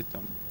 10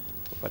 там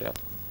по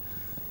порядку.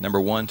 Number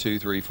 1, 2, 3,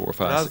 4, 5,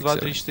 1, 6, 2, 7.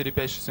 3, 4,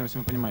 5, 6, 7,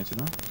 вы понимаете,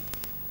 да?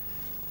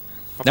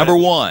 Number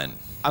 1.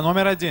 А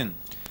номер 1.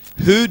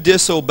 Who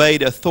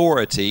disobeyed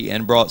authority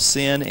and brought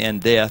sin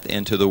and death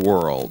into the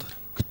world?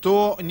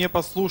 Кто не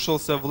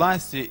послушался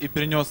власти и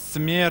принес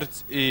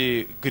смерть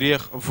и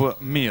грех в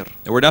мир?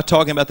 And we're not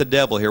talking about the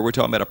devil here, we're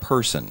talking about a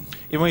person.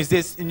 И мы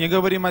здесь не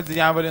говорим о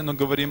дьяволе, но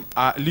говорим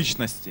о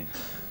личности.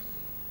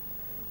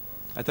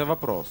 Это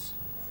вопрос.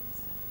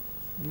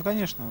 Ну,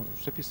 конечно,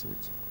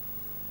 записывайте.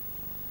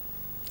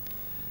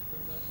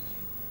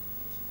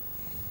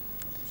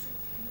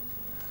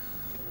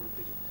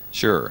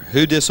 Sure.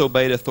 Who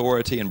disobeyed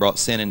authority and brought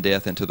sin and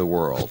death into the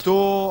world?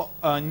 Кто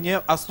не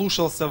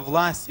ослушался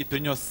власть и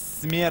принес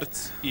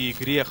смерть и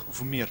грех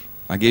в мир?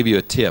 I'll give you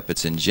a tip.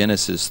 It's in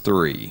Genesis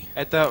 3.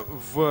 Это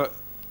в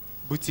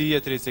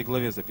Бытие 3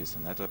 главе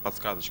записано. Это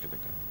подсказочка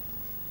такая.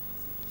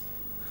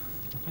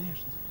 Ну,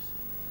 конечно.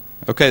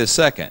 Okay, the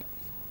second.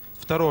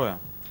 Второе.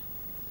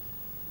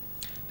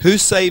 Who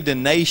saved a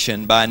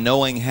nation by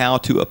knowing how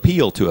to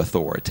appeal to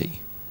authority?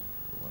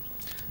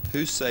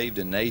 Who saved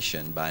a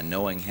nation by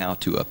knowing how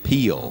to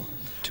appeal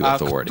to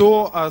authority?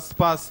 Кто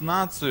спас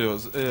нацию,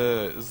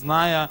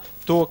 зная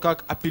то,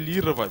 как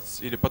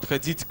апеллировать или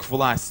подходить к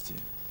власти?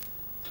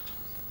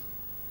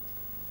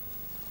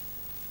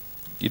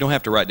 You don't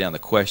have to write down the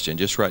question,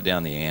 just write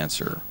down the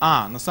answer.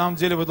 На самом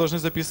деле вы должны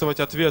записывать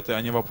ответы,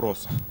 а не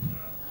вопросы.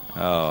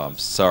 Oh, I'm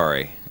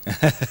sorry.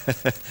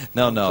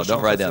 No,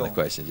 don't write down the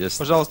question. Just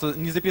Пожалуйста,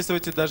 не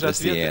записывайте даже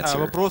just the ответы, answer.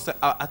 вопросы,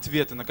 а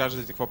ответы на каждый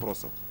из этих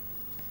вопросов.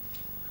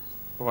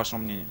 По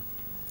вашему мнению.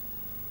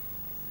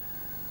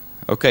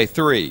 Okay,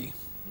 3.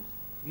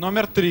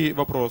 Номер 3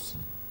 вопрос.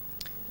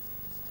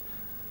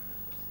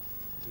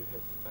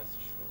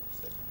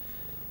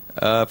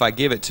 If I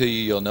give it to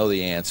you, you'll know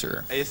the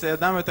answer. А если я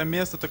дам это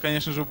место, то,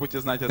 конечно же, вы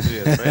будете знать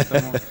ответ.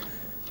 Поэтому...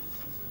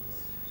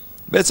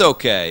 But it's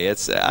okay.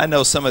 I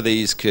know some of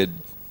these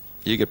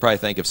you could probably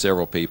think of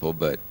several people,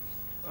 but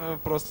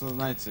просто,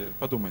 знаете,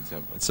 подумайте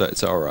об этом.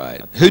 It's all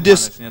right.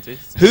 Если не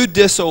ответите. Who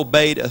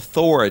disobeyed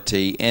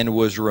authority and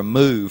was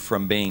removed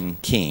from being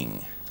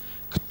king?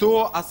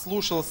 Кто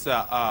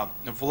ослушался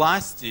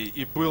власти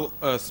и был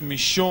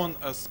смещен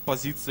с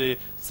позиции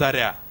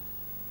царя?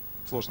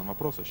 Сложный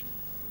вопрос очень.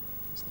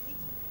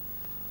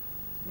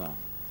 Да.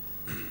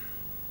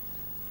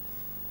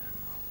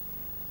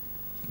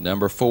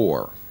 Number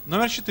 4.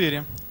 Номер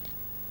 4.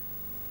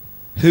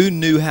 Who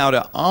knew how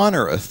to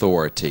honor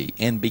authority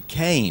and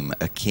became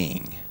a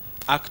king?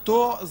 А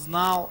кто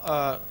знал,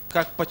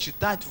 как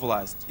почитать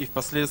власть и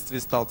впоследствии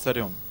стал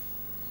царем?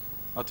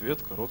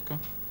 Ответ коротко.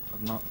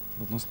 Одно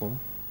слово.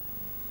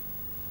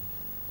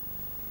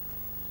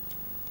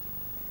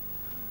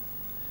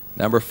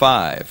 Number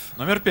 5.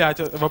 Номер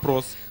 5.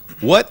 Вопрос.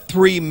 What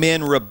 3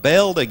 men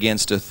rebelled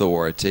against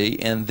authority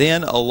and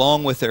then,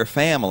 along with their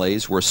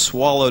families, were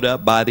swallowed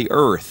up by the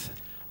earth?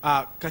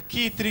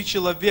 Какие 3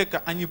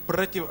 человека они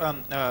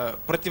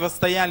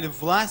противостояли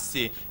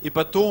власти, и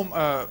потом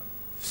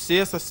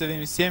все со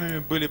своими семьями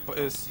были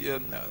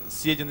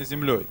съедены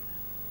землей?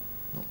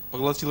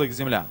 Поглотила их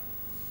земля.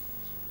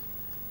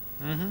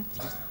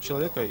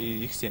 Человека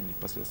и их семьи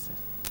впоследствии.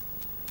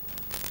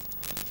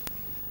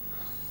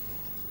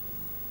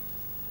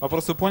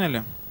 Вопрос вы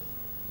поняли?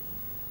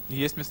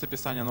 Есть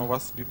местописание, но у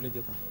вас в Библии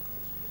где-то.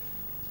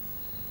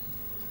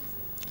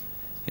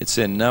 It's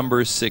in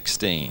Numbers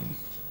 16.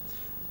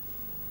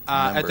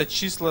 Это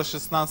числа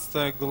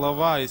 16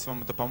 глава, если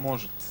вам это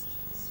поможет.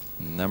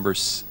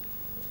 Numbers.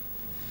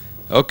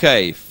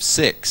 Okay,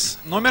 6.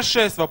 Номер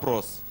 6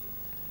 вопрос.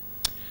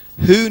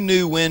 Who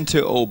knew when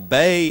to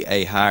obey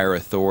a higher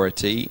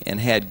authority and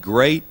had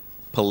great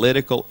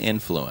political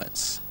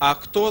influence? А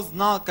кто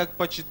знал, как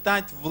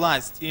почитать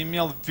власть и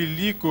имел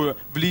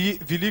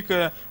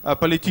великое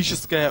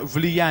политическое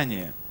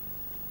влияние?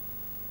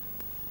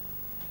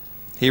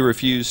 He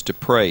refused to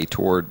pray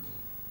toward.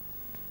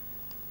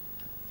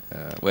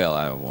 Well,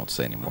 I won't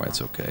say anymore.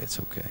 It's okay. It's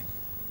okay.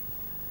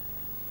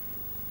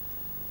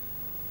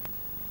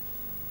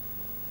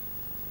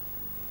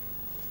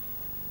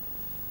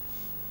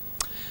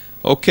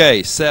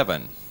 Okay,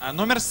 7.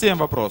 Номер 7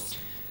 вопрос.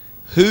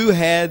 Who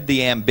had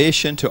the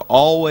ambition to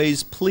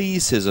always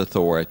please his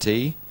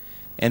authority,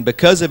 and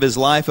because of his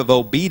life of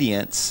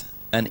obedience,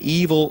 an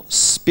evil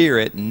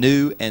spirit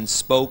knew and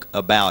spoke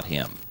about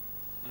him?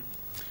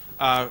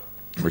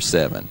 Number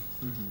 7.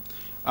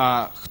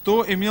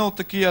 Кто имел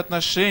такие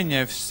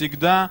отношения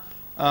всегда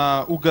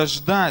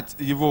угождать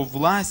его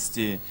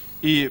власти,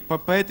 и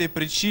по этой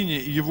причине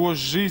его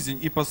жизнь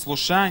и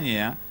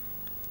послушание,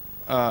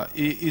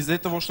 и из-за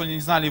того, что они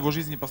не знали его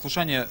жизни и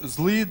послушания,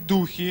 злые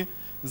духи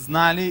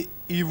знали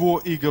его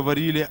и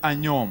говорили о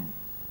нем.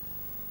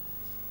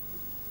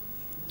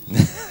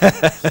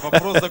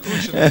 Вопрос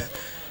закрученный.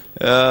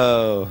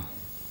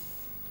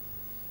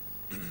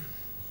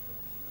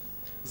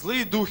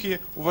 Злые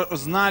духи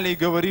знали и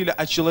говорили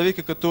о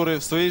человеке, который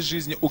в своей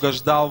жизни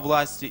угождал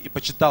власти и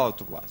почитал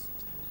эту власть.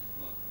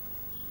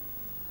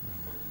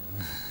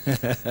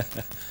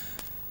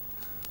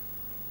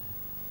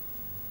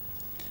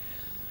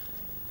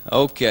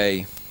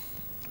 Okay.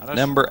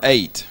 Number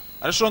 8.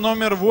 Хорошо,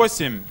 номер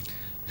 8.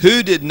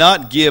 Who did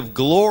not give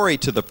glory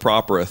to the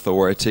proper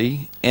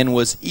authority and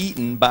was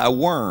eaten by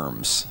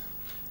worms?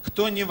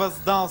 Кто не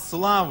воздал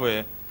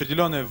славы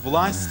определенной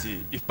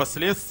власти и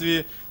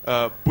впоследствии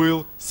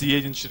был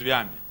съеден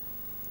червями?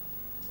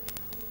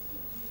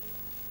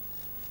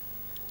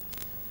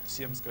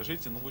 Всем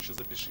скажите, но лучше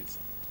запишите.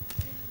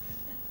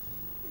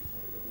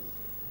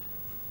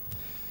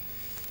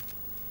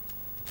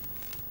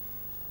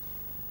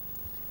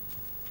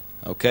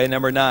 Okay,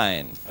 number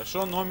 9.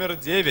 Хорошо, номер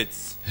 9.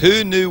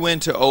 Who knew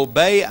when to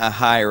obey a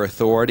higher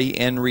authority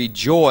and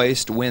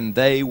rejoiced when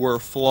they were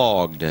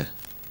flogged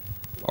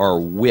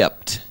or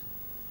whipped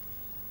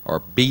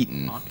or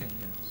beaten?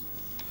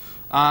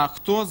 А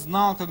кто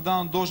знал, когда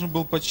он должен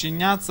был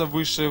подчиняться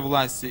высшей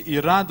власти и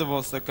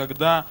радовался,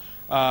 когда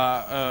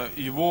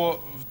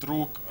его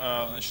вдруг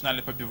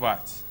начинали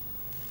побивать?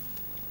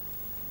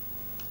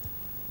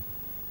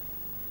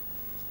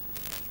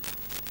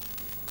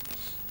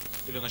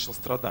 Или он начал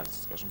страдать,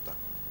 скажем так.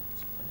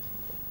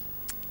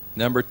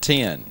 Number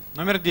 10.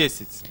 Номер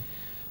 10.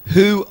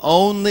 Who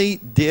only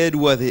did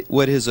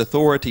what his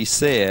authority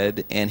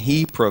said, and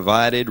he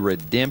provided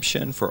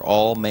redemption for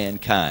all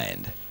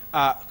mankind.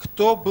 А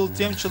кто был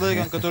тем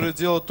человеком, который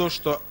делал то,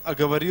 что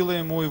говорила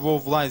ему его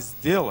власть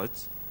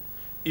сделать,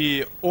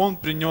 и он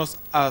принес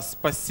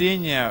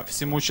спасение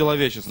всему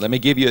человечеству? Let me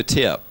give you a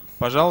tip.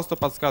 Пожалуйста,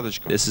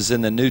 подсказочка. This is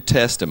in the New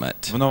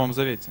Testament. В Новом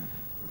Завете.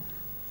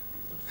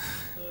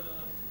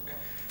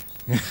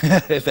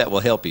 If that will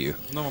help you.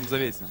 В Новом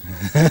Завете.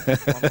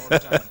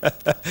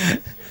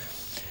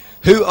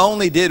 Who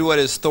only did what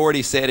his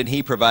authority said, and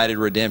he provided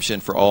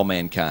redemption for all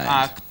mankind.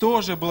 А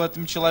кто же был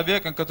этим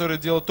человеком, который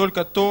делал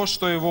только то,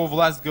 что его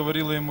власть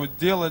говорила ему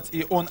делать,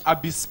 и он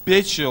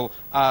обеспечил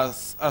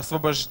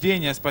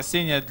освобождение,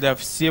 спасение для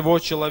всего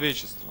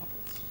человечества?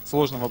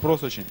 Сложный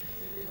вопрос очень.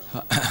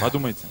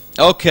 Подумайте.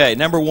 Okay,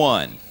 number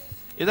 1.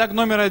 Итак,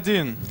 номер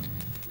 1.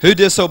 Who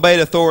disobeyed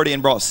authority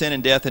and brought sin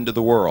and death into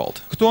the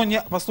world? Кто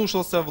не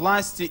послушался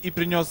власти и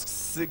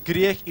принес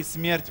грех и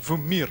смерть в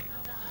мир?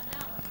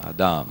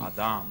 Adam.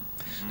 Адам.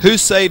 Who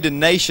saved a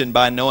nation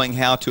by knowing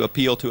how to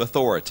appeal to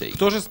authority?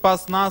 Кто же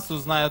спас нацию,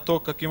 зная то,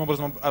 каким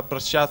образом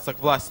обращаться к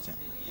власти?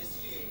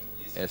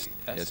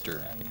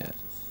 Esther.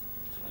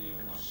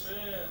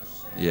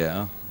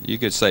 Yeah, you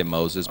could say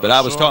Moses, but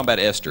I was talking about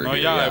Esther. Но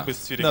Here, я yeah. об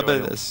Эстере No, but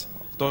говорил. this-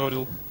 Кто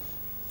говорил?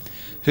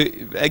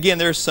 again,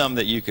 there's some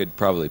that you could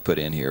probably put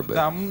in here, but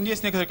Да,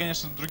 есть некоторые,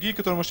 конечно, другие,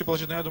 которые можете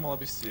положить, но я думал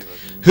об Эстере.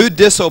 who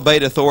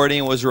disobeyed authority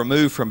and was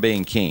removed from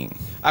being king?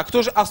 А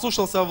кто же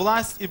ослушался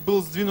власть и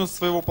был сдвинут с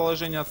своего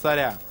положения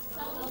царя?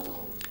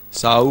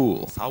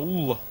 Saul.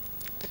 Саул.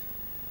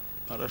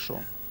 Хорошо.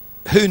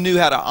 Who knew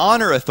how to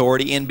honor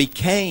authority and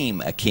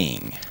became a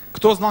king?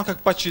 Кто знал, как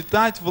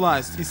почитать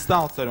власть и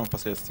стал царем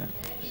впоследствии?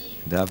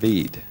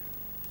 David.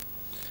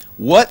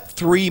 What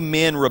three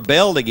men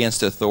rebelled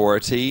against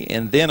authority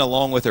and then,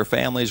 along with their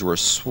families, were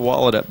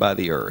swallowed up by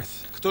the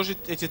earth? Кто же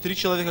эти три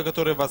человека,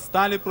 которые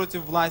восстали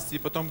против власти и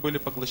потом были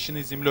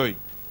поглощены землей?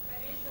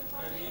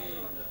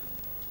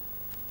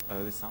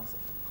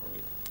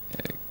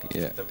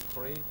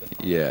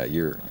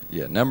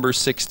 Yeah, Numbers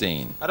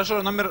 16.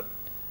 Хорошо, номер...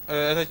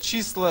 Это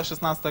числа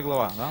 16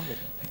 глава, да?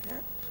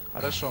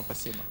 Хорошо,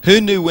 спасибо. Who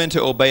knew when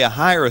to obey a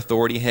higher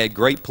authority and had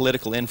great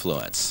political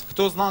influence?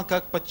 Кто знал,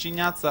 как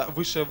подчиняться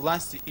высшей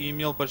власти и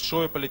имел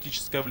большое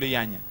политическое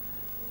влияние?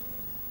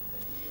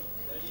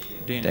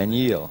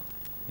 Daniel.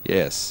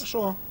 Yes.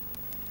 Хорошо.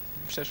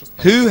 66.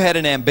 Who had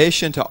an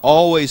ambition to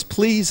always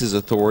please his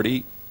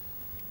authority,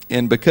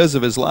 and because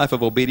of his life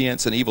of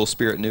obedience, an evil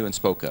spirit knew and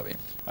spoke of him?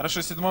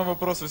 Хорошо, седьмой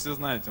вопрос вы все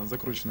знаете, он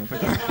закрученный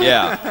такой.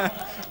 Yeah.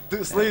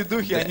 Злые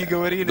духи, они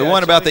говорили... The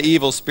one about the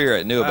evil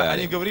spirit knew about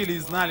Они him. говорили и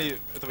знали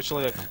этого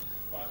человека.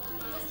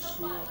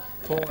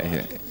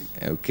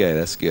 Okay,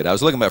 that's good. I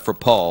was looking for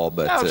Paul,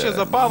 but Я вообще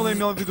за Павла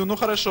имел в виду, ну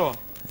хорошо.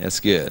 that's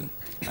good.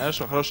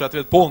 Хорошо, хороший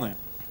ответ, полный.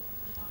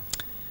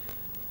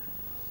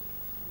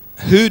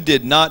 Who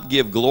did not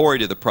give glory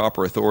to the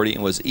proper authority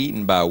and was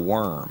eaten by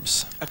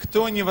worms? А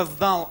кто не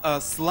воздал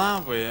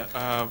славы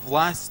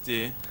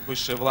власти,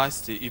 высшей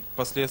власти, и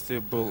впоследствии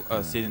был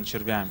съеден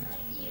червями?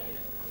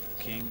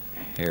 King.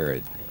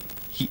 Herod.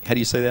 How do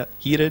you say that?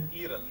 Herod?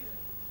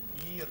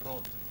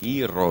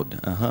 Herod.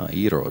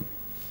 Herod.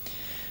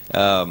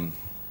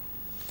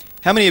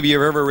 How many of you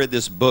have ever read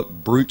this book,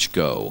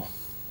 Bruchko?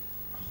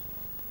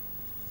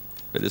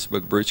 Read this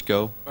book,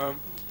 Bruchko?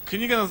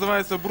 Книга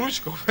называется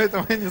 «Бручка»,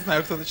 поэтому я не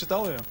знаю, кто-то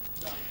читал ее?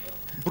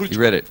 You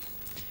read it.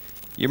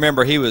 You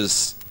remember he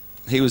was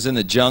in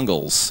the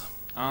jungles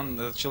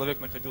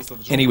Человек находился в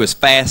and he джунглях, was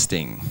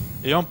fasting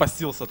и он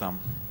постился там.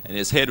 and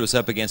his head was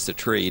up against a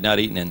tree, not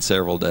eaten in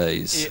several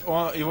days.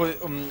 И его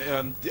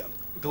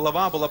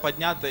голова была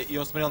поднята, и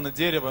он смотрел на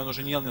дерево, и он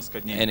уже не ел несколько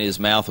дней. And his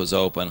mouth was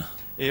open.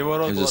 И его He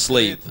рот was был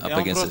asleep открыт, up и он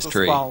against this просто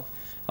tree. спал.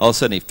 All of a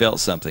sudden he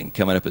felt something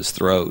coming up his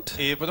throat.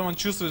 И потом он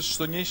чувствует,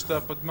 что нечто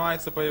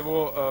поднимается по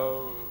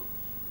его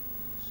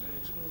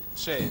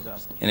шее, да.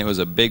 And it was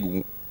a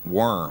big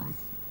worm.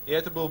 И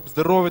это был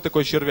здоровый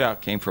такой червяк.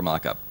 Came from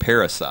like a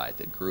parasite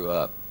that grew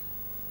up.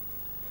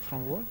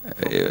 From what?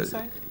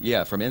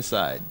 Yeah, from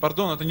inside.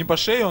 Пардон, это не по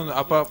шее,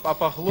 а по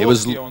It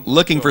was глотке он.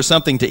 looking for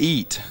something to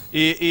eat.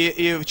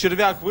 И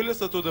червяк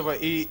вылез оттуда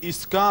и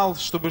искал,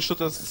 чтобы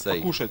что-то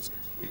покушать.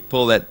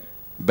 Pull that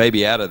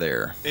baby out of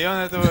there. И он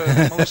этого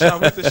малыша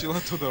вытащил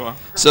оттуда.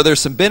 So there's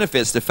some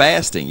benefits to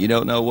fasting. You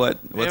don't know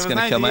what's going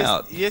to come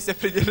out. Есть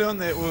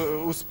определенные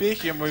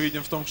успехи, мы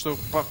видим в том, что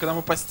когда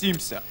мы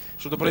постимся,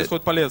 что-то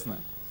происходит полезное.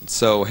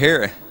 So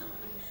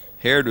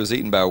Herod was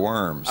eaten by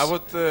worms. А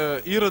вот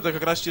Ирода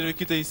как раз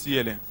червяки-то и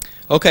съели.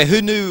 Okay,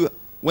 who knew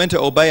when to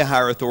obey a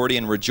higher authority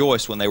and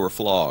rejoice when they were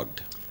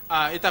flogged?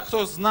 Итак,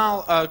 кто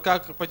знал,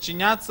 как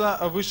подчиняться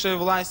высшей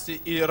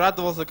власти и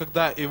радовался,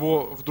 когда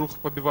его вдруг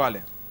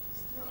побивали?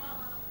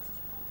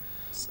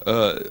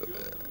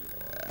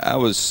 I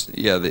was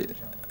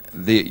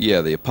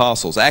the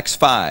apostles. Acts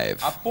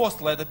 5.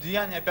 Апостолы, это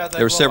Деяния 5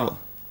 There were глава. several.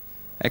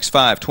 Acts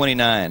 5,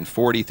 29,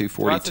 40 through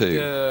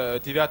 42.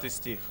 29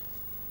 стих.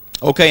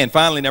 Okay, and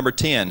finally number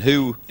 10.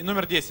 Who? И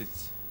номер 10.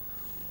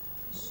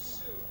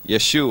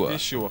 Yeshua.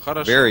 Yeshua,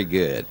 хорошо. Very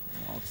good.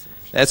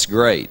 That's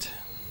great.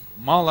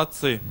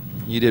 Молодцы.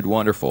 You did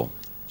wonderful.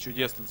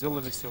 Чудесно,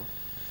 сделали все.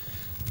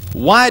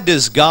 Why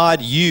does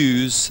God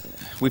use,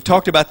 we've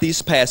talked about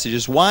these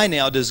passages, why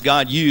now does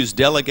God use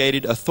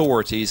delegated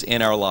authorities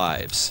in our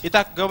lives?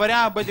 Итак,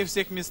 говоря об этих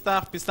всех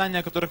местах Писания,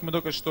 о которых мы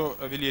только что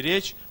вели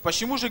речь,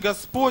 почему же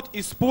Господь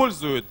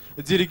использует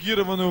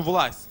делегированную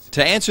власть?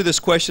 To answer this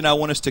question, I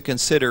want us to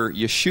consider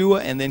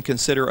Yeshua and then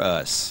consider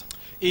us.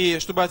 И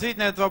чтобы ответить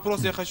на этот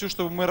вопрос, я хочу,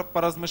 чтобы мы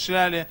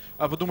поразмышляли,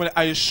 подумали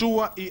о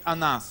Иешуа и о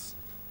нас.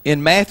 In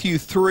Matthew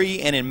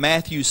 3 and in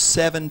Matthew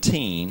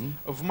 17,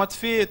 В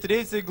Матфея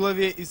 3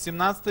 главе и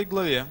 17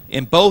 главе,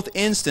 in both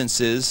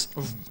instances,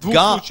 в двух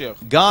случаях,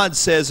 God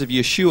says of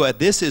Yeshua,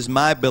 "This is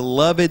my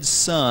beloved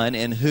Son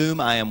in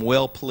whom I am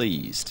well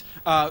pleased."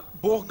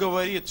 Бог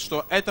говорит,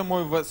 что это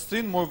мой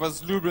сын, мой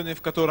возлюбленный,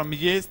 в котором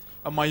есть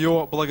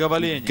мое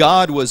благоволение.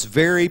 God was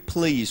very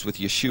pleased with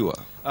Yeshua.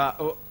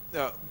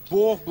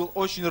 Бог был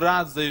очень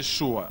рад за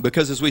Иешуа.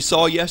 Because as we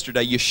saw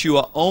yesterday,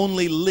 Yeshua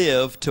only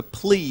lived to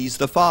please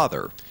the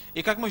Father.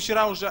 И как мы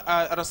вчера уже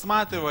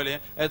рассматривали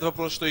этот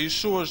вопрос, что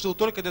Иешуа жил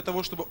только для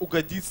того, чтобы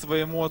угодить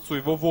своему Отцу,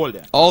 Его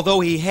воле.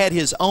 Although he had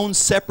his own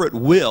separate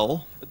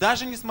will,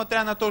 даже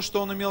несмотря на то,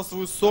 что он имел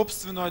свою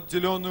собственную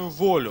отделенную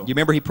волю. You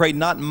remember he prayed,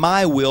 not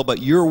my will, but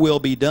your will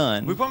be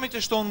done. Вы помните,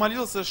 что он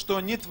молился, что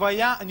не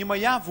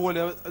моя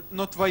воля,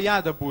 но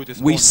твоя да будет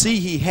We исполнена. see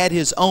he had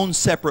his own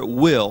separate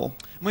will.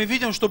 Мы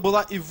видим, что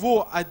была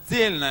его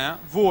отдельная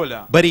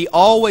воля. But he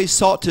always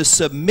sought to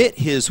submit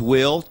his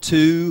will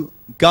to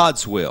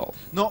God's will.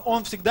 Но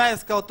он всегда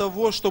искал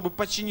того, чтобы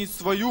подчинить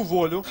свою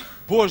волю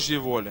Божьей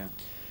воле.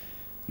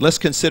 Let's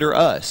consider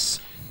us.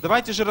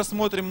 Давайте же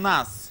рассмотрим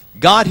нас.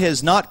 God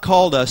has not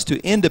called us to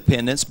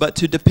independence, but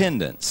to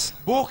dependence.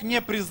 Бог не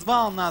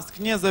призвал нас к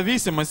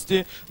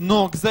независимости,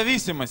 но к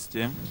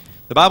зависимости.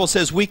 The Bible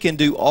says we can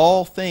do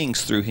all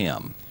things through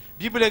him.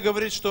 Библия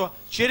говорит, что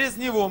через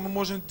него мы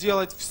можем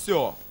делать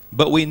все.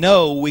 But we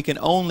know we can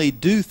only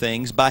do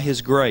things by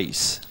his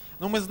grace.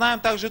 Но мы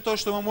знаем также то,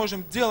 что мы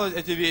можем делать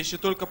эти вещи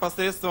только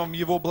посредством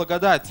его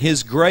благодати.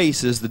 His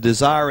grace is the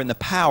desire and the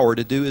power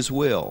to do his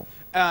will.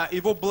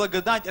 Его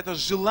благодать — это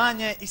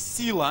желание и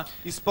сила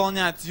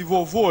исполнять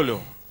его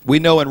волю. We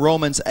know in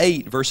Romans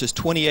 8, verses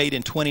 28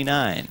 and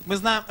 29, Мы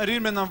знаем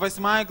Римлянам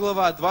 8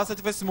 глава,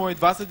 28 и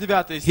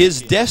 29 his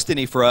стихи,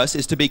 destiny for us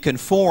is to be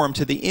conformed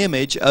to the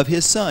image of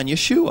his son,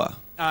 Yeshua.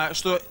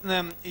 что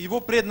его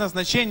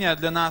предназначение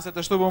для нас —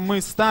 это чтобы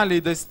мы стали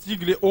и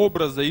достигли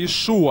образа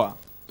Иешуа.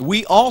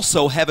 We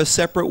also have a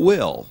separate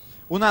will.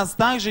 У нас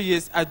также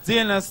есть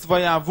отдельная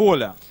своя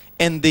воля.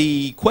 And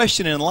the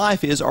question in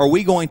life is, are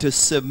we going to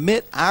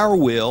submit our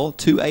will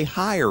to a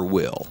higher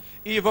will?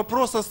 И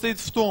вопрос состоит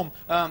в том,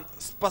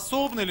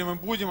 способны ли мы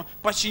будем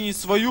подчинить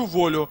свою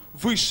волю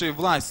высшей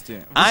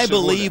власти. I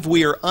believe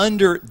we are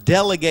under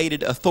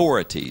delegated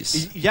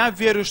authorities. Я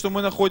верю, что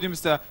мы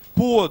находимся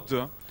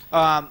под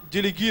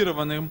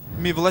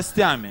делегированными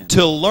властями,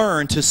 To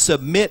learn to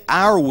submit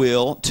our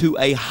will to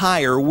a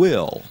higher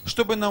will.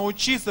 чтобы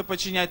научиться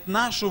подчинять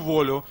нашу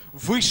волю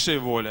высшей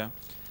воле.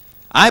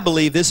 I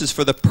believe this is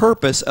for the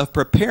purpose of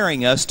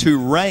preparing us to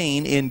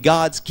reign in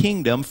God's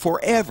kingdom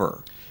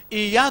forever.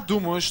 И я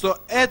думаю,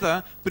 что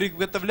это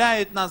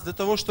приготовляет нас для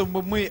того,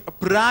 чтобы мы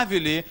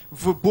правили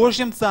в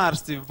Божьем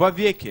Царстве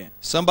вовеки.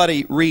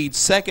 Somebody read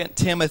 2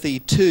 Timothy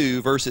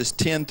 2, verses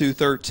 10 through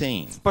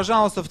 13.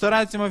 Пожалуйста,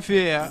 2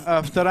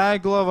 Тимофея, 2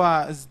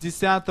 глава, с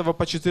 10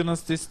 по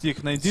 14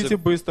 стих. Найдите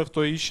быстро,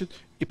 кто ищет,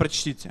 и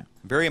прочтите.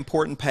 Very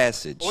important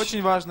passage.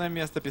 Очень важное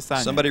место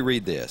Писания. Somebody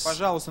read this.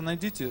 Пожалуйста,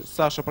 найдите.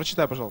 Саша,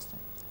 прочитай, пожалуйста.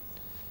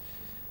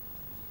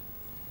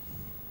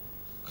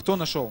 Кто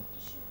нашел?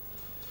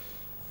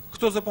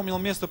 Кто запомнил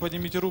место,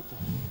 поднимите руку.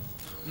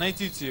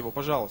 Найдите его,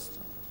 пожалуйста.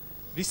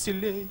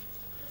 Веселей,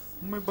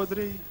 мы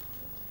бодрей.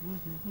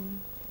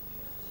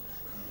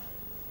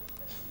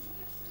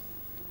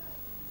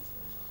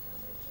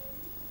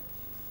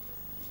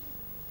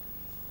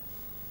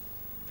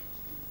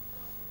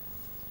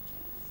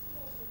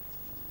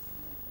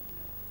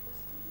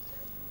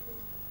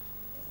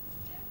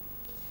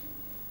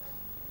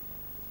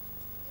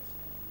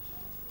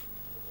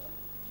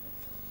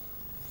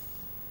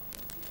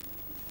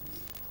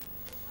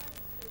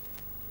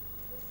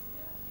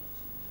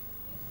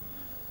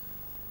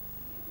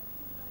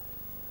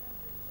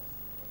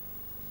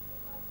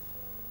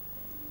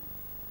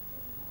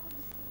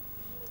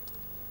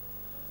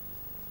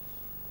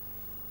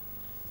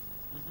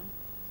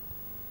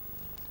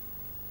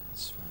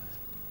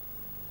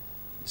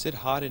 Is it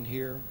hot in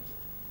here?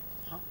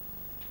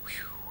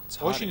 It's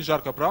hot. Очень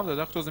жарко, правда,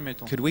 да? Кто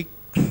заметил? Could we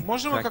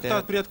Можем мы crack как-то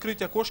that?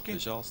 приоткрыть окошки?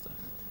 Пожалуйста.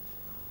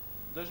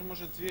 Даже,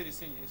 может, двери,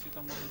 Сеня, если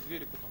там можно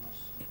двери потом.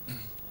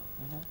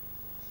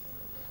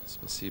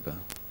 Спасибо.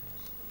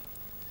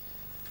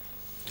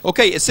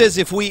 Okay, it says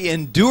if we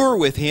endure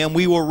with him,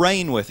 we will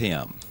reign with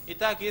him.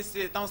 Итак,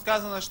 если там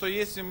сказано, что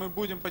если мы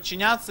будем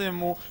подчиняться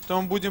ему,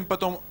 то мы будем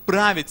потом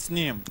править с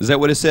ним. Is that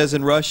what it says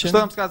in Russian? Что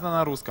там сказано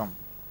на русском?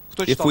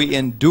 Кто If читал? we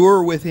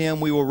endure with him,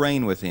 we will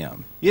reign with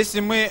him.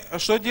 Если мы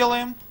что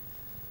делаем?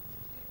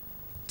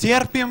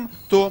 Терпим,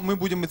 то мы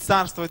будем и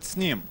царствовать с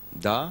ним.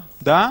 Да?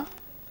 Да?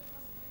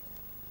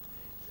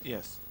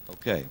 Yes.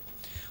 Okay.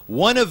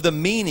 One of the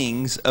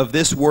meanings of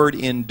this word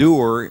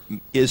endure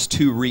is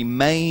to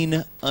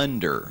remain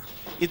under.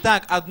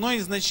 Итак, одно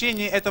из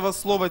значений этого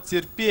слова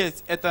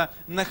терпеть — это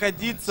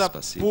находиться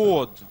Спасибо.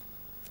 под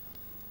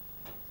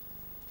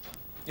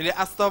или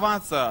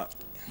оставаться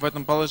в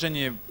этом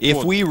положении If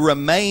под. we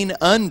remain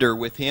under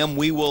with him,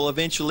 we will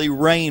eventually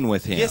reign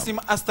with him. Если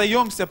мы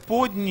остаемся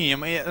под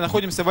ним и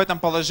находимся в этом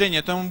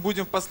положении, то мы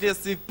будем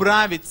впоследствии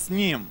править с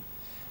ним.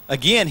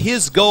 Again,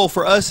 his goal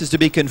for us is to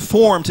be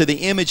conformed to the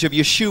image of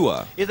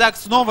Yeshua. Итак,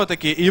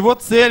 снова-таки, его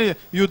целью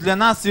для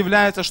нас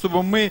является,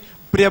 чтобы мы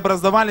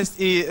преобразовались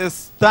и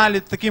стали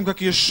таким,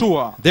 как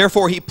Иешуа.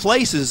 Therefore, he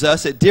places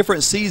us at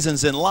different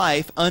seasons in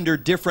life under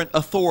different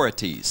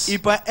authorities. И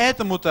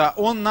поэтому-то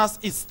Он нас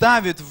и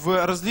ставит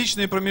в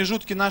различные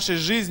промежутки нашей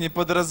жизни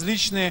под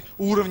различные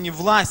уровни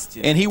власти.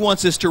 And he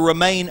wants us to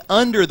remain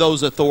under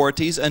those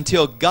authorities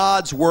until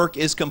God's work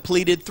is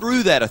completed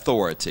through that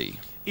authority.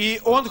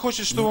 И Он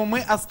хочет, чтобы мы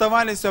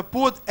оставались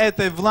под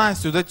этой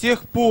властью до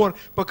тех пор,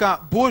 пока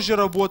Божья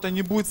работа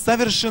не будет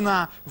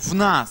совершена в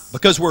нас.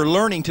 Because we're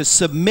learning to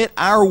submit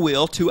our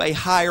will to a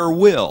higher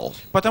will.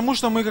 Потому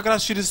что мы как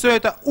раз через все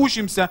это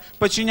учимся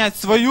подчинять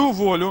свою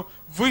волю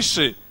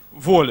высшей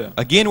воле.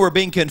 Again, we're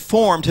being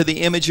conformed to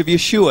the image of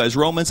Yeshua, as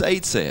Romans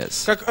 8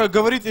 says. Как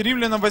говорит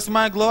Римлянам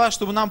 8 глава,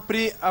 чтобы нам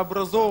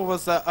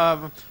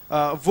преобразовываться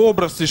в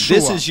образ Иешуа.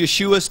 This is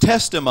Yeshua's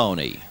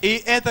testimony.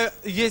 И это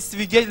есть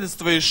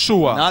свидетельство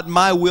Иешуа. Not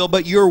my will,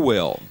 but your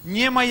will.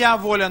 Не моя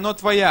воля, но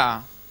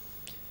твоя.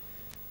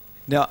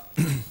 Now,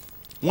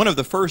 one of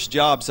the first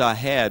jobs I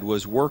had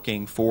was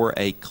working for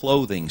a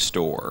clothing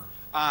store.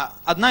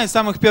 Одна из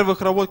самых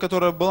первых работ,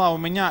 которая была у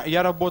меня,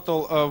 я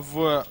работал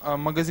в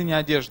магазине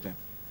одежды.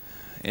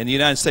 In the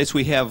United States,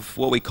 we have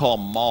what we call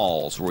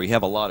malls, where we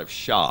have a lot of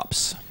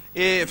shops.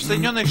 И в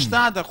Соединенных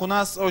Штатах у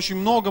нас очень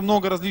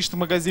много различных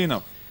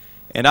магазинов.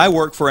 And I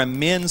worked for a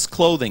men's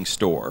clothing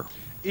store.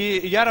 И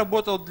я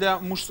работал для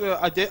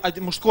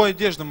мужской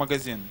одежды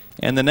магазин.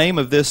 And the name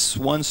of this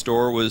one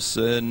store was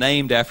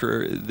named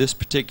after this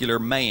particular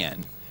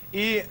man.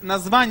 И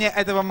название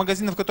этого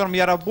магазина, в котором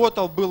я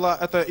работал, было,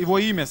 это его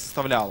имя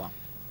составляло.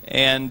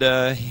 And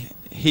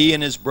he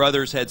and his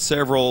brothers had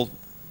several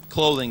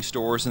clothing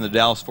stores in the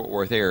Dallas-Fort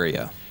Worth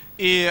area.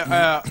 И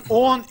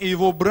он и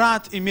его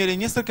брат имели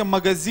несколько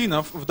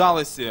магазинов в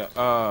Далласе,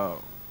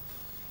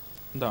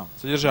 да,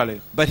 содержали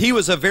их. But he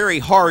was a very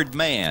hard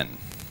man.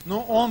 Ну,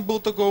 он был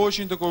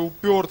очень такой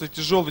упертый,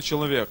 тяжелый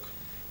человек.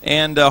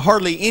 And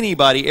hardly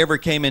anybody ever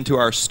came into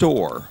our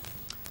store.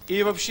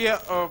 И вообще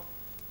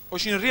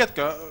очень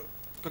редко,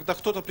 когда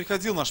кто-то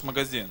приходил в наш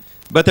магазин.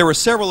 But there were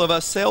several of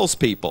us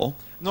salespeople.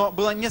 Но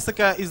было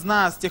несколько из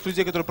нас, тех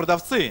людей, которые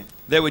продавцы.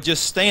 They would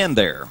just stand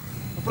there.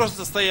 Мы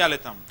просто стояли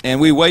там. And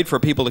we wait for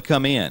people to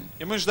come in.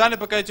 И мы ждали,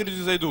 пока эти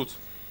люди зайдут.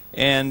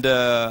 And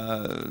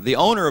the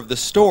owner of the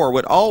store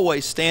would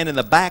always stand in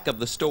the back of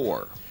the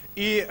store.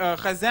 И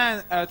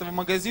хозяин этого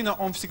магазина,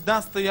 он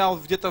всегда стоял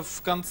где-то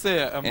в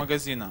конце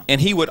магазина. And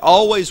he would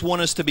always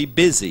want us to be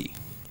busy.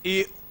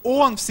 И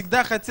он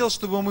всегда хотел,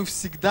 чтобы мы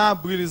всегда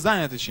были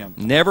заняты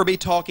чем-то. Never be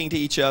talking to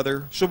each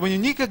other. Чтобы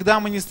никогда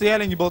мы не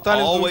стояли, не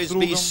болтали друг с Always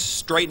be другом.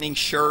 straightening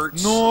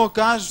shirts. Но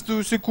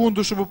каждую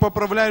секунду, чтобы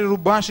поправляли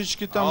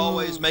рубашечки там.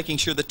 Always making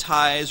sure the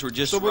ties were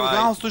just Чтобы right.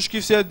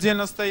 галстучки все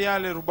отдельно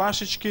стояли,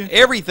 рубашечки.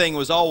 Everything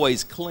was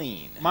always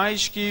clean.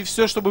 Маечки,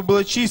 все, чтобы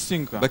было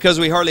чистенько. Because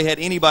we hardly had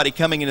anybody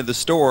coming into the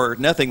store,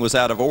 nothing was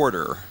out of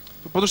order.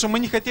 Потому что мы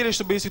не хотели,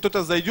 чтобы если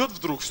кто-то зайдет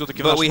вдруг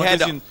все-таки в But наш we had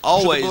to магазин,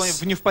 чтобы было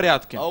не в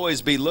порядке. always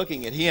be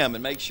looking at him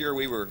and make sure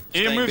we were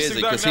И staying мы busy,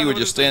 всегда because he would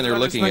just stand there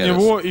looking на at us.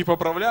 него и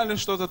поправляли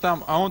что-то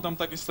там, а он там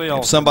так и стоял.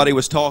 If somebody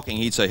was talking,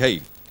 he'd say,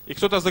 "Hey, И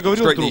кто-то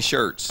заговорил straighten вдруг, these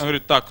shirts." он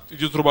говорит, так,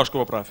 иди рубашку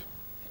поправь.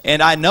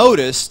 And I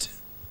noticed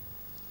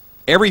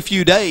every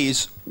few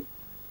days,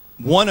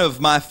 one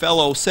of my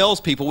fellow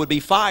salespeople would be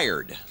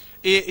fired.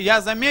 И я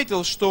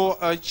заметил, что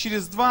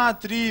через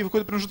 2-3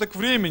 какой-то промежуток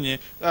времени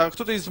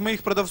кто-то из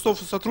моих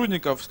продавцов и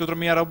сотрудников, с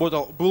которыми я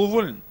работал, был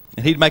уволен.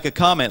 And he'd make a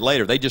comment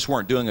later. They just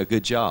weren't doing a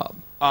good job.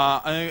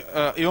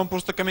 И он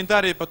просто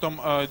комментарии потом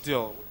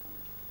делал.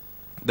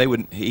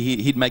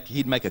 He'd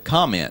make a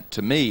comment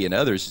to me and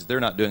others. They're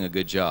not doing a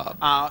good job.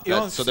 И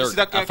он So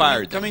всегда I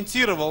fired them.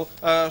 комментировал,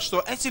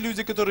 что эти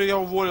люди, которые я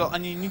уволил,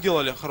 они не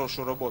делали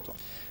хорошую работу.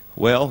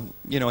 Well,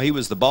 you know, he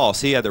was the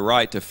boss. He had the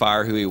right to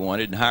fire who he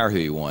wanted and hire who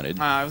he wanted.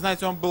 Вы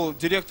знаете, он был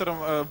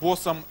директором,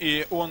 боссом,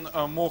 и он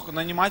мог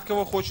нанимать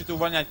кого хочет и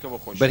увольнять кого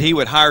хочет. But he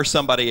would hire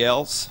somebody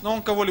else. Но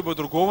он кого-либо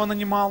другого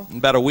нанимал.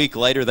 About a week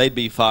later, they'd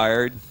be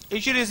fired. И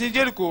через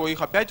недельку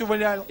их опять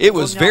увольнял. It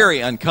was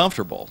very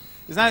uncomfortable.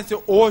 И знаете,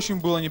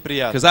 очень было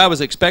неприятно. Because I was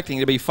expecting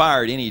to be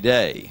fired any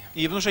day.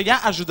 И потому что я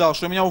ожидал,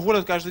 что меня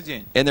уволят каждый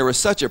день. And there was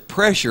such a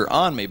pressure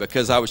on me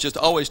because I was just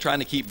always trying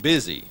to keep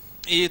busy.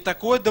 И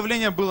такое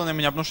давление было на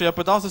меня, потому что я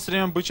пытался все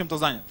время быть чем-то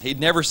занят. He'd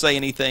never say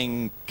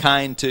anything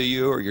kind to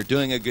you or you're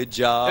doing a good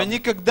job. Я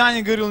никогда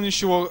не говорил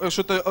ничего,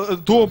 что-то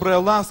доброе,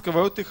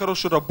 ласковое, вот ты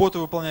хорошую работу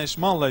выполняешь,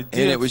 молодец.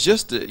 And it was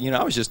just,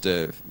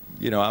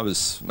 I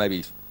was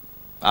maybe,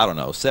 I don't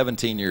know,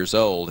 17 years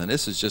old, and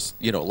this is just,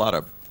 a lot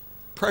of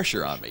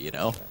pressure on me,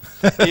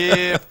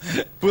 И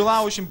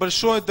было очень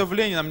большое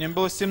давление на мне, мне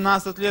было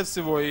 17 лет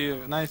всего, и,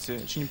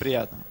 знаете, очень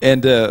неприятно.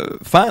 And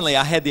finally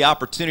I had the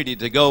opportunity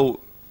to go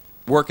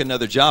work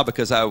another job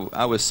because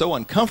I was so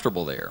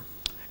uncomfortable there.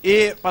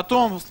 И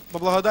потом, по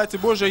благодати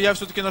Божией, я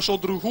все-таки нашел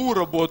другую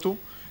работу,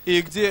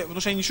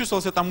 потому что я не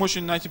чувствовал себя там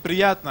очень, знаете,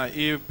 приятно,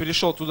 и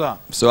перешел туда.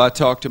 So I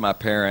talked to my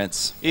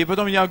parents. И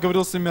потом я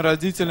говорил с своими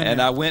родителями.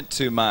 And I went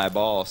to my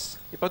boss.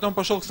 И потом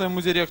пошел к своему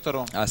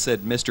директору. I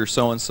said, Mr.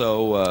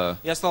 So-and-so.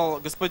 Я сказал,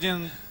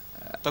 господин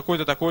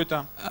такой-то,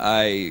 такой-то.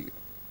 I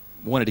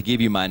wanted to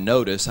give you my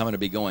notice. I'm going to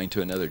be going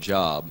to another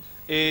job.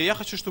 И я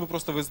хочу, чтобы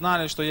просто вы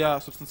знали, что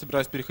я, собственно,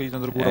 собираюсь переходить на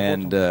другую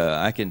And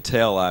работу. I can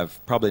tell I've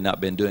probably not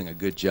been doing a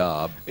good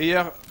job. И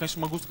я, конечно,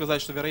 могу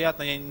сказать, что,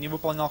 вероятно, я не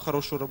выполнял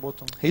хорошую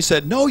работу. He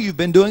said, no, you've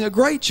been doing a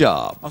great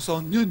job. Он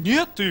сказал,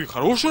 нет, ты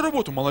хорошую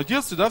работу,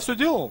 молодец, всегда все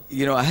делал.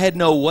 You know, I had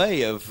no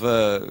way of,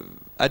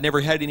 I'd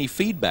never had any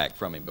feedback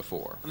from him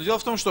before. Но дело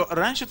в том, что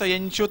раньше-то я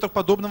ничего так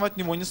подобного от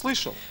него не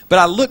слышал. But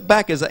I look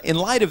back in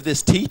light of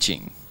this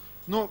teaching,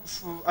 Но,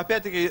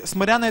 опять-таки,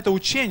 смотря на это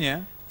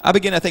учение, I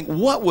began to think,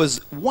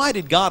 why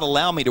did God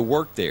allow me to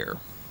work there?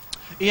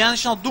 и я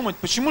начал думать,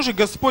 почему же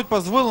Господь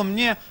позволил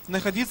мне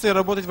находиться и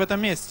работать в этом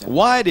месте?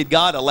 Why did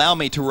God allow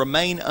me to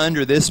remain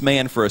under this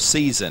man for a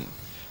season?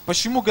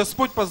 Почему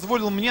Господь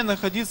позволил мне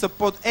находиться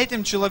под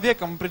этим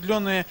человеком в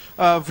определенное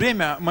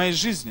время моей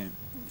жизни?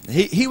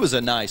 He was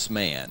a nice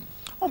man.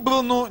 Он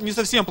был, не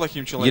совсем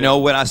плохим You человеком. know,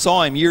 when I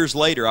saw him years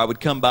later, I would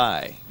come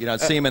by. You know,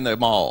 I'd see him in the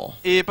mall.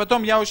 И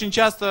потом я очень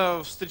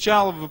часто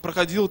встречал,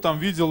 проходил там,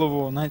 видел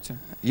его, знаете.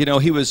 You know,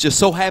 he was just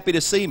so happy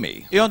to see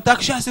me. И он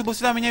так счастлив был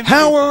всегда меня видеть.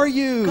 How are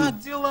you? Как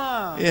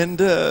дела? And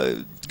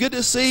good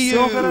to see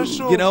you. Все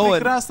хорошо, You know, and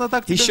прекрасно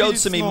так he тебя showed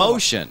видеть some снова.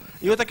 emotion.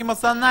 И вот так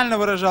эмоционально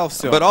выражал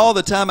все. But all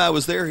the time I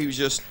was there, he was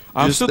just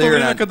А все то there.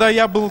 время, And когда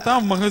я был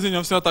там в магазине,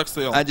 он всегда так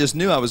стоял. I just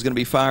knew I was going to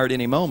be fired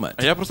any moment.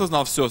 А я просто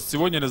знал, все,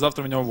 сегодня или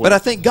завтра меня But I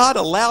уволят. think God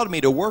allowed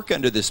me to work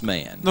under this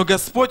man, Но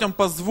Господь, Он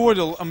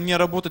позволил мне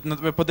работать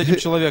под этим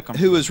человеком.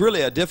 who was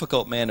really a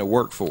difficult man to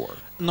work for.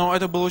 Но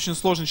это был очень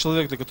сложный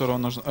человек, для которого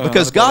нужно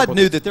Because God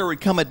knew that there would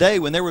come a day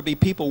when there would be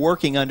people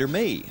working under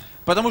me.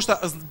 Потому что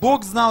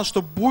Бог знал,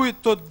 что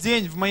будет тот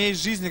день в моей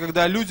жизни,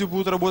 когда люди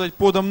будут работать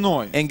подо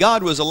мной. And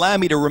God was allowing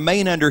me to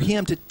remain under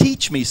him to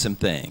teach me some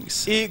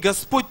things. И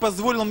Господь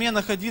позволил мне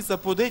находиться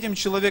под этим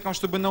человеком,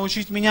 чтобы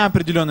научить меня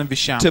определенным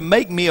вещам. To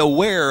make me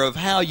aware of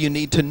how you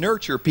need to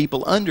nurture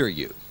people under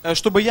you.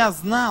 Чтобы я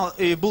знал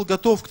и был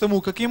готов к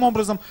тому, каким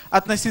образом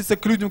относиться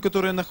к людям,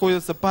 которые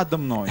находятся подо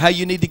мной. How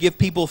you need to give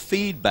people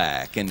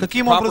feedback and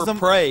Каким proper образом,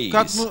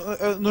 как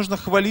praise. нужно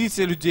хвалить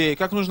людей,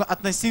 как нужно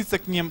относиться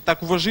к ним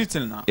так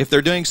уважительно. If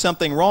they're doing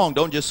something wrong,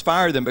 don't just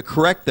fire them, but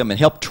correct them and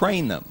help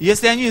train them.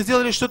 Если они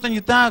сделали что-то не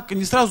так,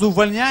 не сразу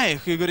увольняй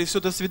их и говори, все,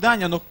 до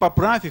свидания, но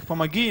поправь их,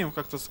 помоги им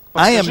как-то.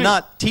 I am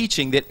not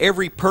teaching that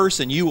every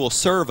person you will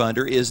serve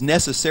under is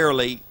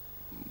necessarily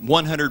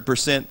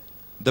 100%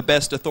 the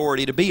best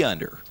authority to be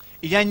under.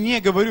 И я не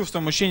говорю в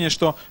том учении,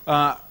 что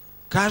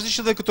каждый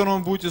человек, которому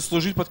вы будете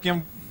служить, под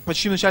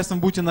чьим начальством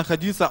будете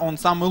находиться, он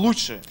самый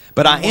лучший.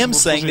 But I am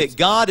saying that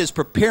God is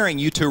preparing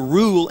you to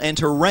rule and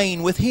to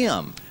reign with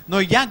him. Но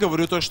я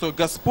говорю то, что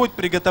Господь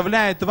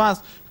приготовляет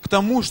вас к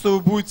тому, что вы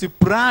будете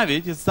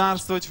править и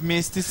царствовать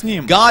вместе с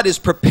Ним. God is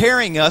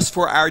preparing us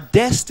for our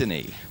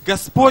destiny.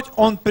 Господь,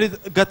 Он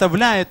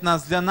приготовляет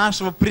нас для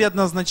нашего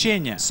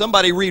предназначения.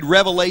 Somebody read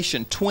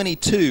Revelation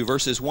 22,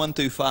 verses 1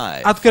 through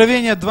 5.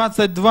 Откровение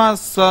 22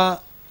 со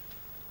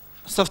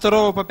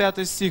 2 по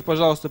 5 стих,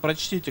 пожалуйста,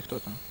 прочтите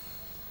кто-то.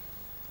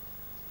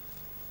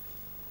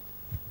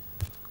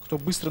 Кто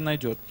быстро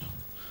найдет.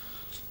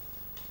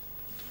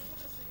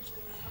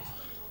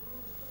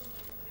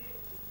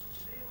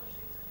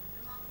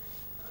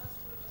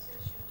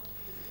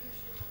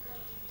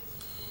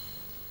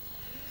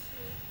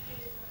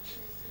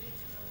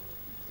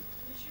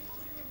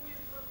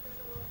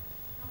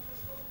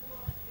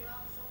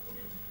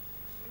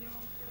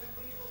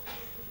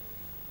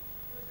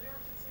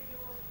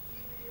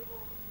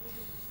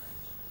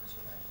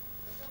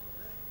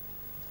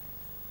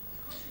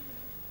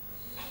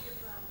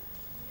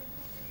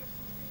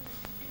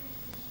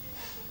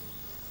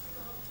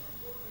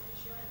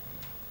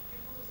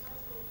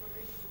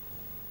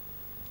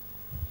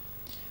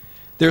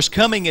 There's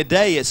coming a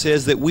day, it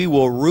says, that we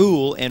will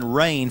rule and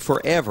reign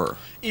forever.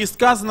 И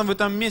сказано в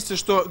этом месте,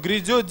 что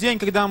грядет день,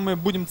 когда мы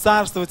будем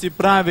царствовать и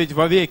править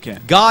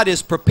вовеки. God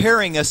is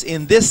preparing us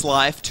in this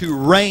life to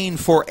reign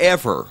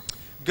forever.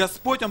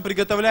 Господь, Он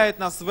приготовляет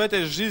нас в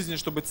этой жизни,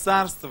 чтобы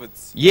царствовать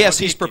Yes,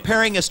 He's вовеки.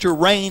 preparing us to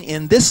reign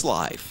in this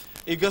life.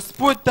 И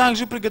Господь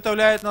также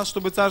приготовляет нас,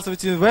 чтобы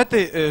царствовать и в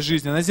этой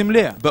жизни, на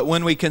земле. But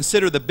when we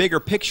consider the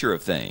bigger picture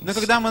of Но things,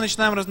 когда мы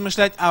начинаем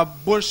размышлять о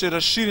большей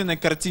расширенной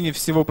картине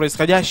всего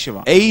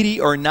происходящего, 80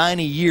 or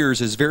 90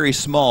 years is very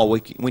small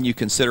when you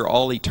consider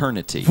all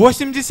eternity.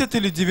 80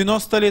 или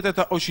 90 лет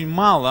это очень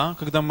мало,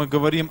 когда мы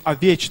говорим о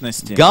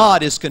вечности.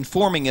 God is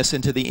conforming us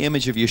into the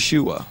image of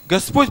Yeshua.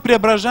 Господь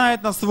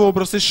преображает нас в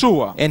образ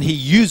Ишуа. And He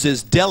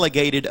uses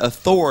delegated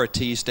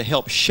authorities to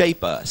help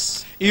shape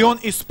us. И Он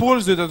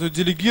использует эту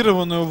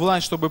делегированную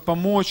власть, чтобы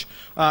помочь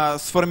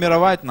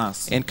сформировать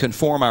нас And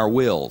conform our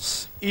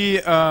wills.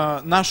 и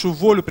нашу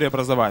волю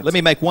преобразовать. Let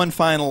me make one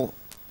final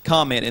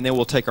comment and then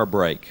we'll take our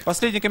break.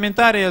 Последний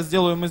комментарий я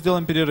сделаю, мы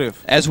сделаем перерыв.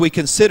 As we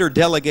consider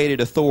delegated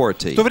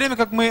authority, В то время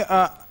как мы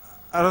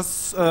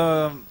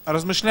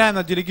размышляем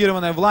над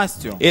делегированной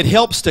властью, it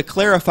helps to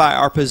clarify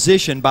our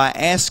position by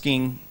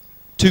asking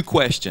two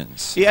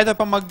questions. и это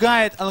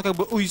помогает, оно как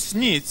бы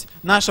уяснить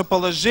наше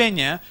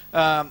положение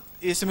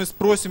если мы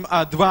спросим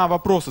два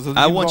вопроса, I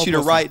зададим два want you to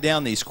вопроса. write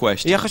down these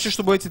questions. Я хочу,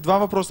 чтобы эти два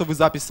вопроса вы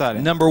записали.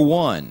 Number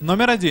one,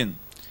 Номер один.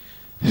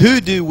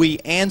 who do we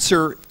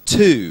answer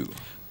to?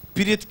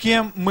 Перед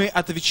кем мы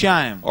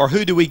отвечаем? Or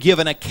who do we give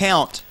an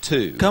account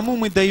to? Кому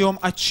мы даем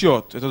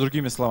отчет? Это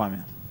другими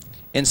словами.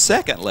 And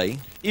secondly,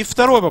 И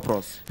второй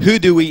вопрос. who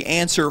do we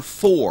answer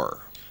for?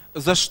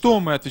 За что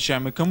мы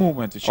отвечаем и кому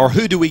мы Or отвечаем?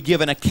 who do we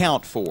give an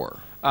account for?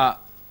 А,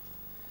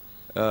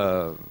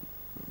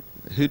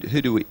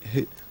 Who do we?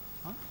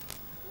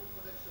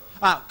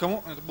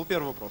 кому? Это был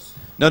первый вопрос.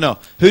 No.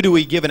 Who do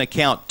we give an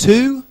account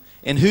to,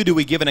 and who do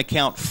we give an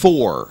account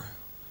for?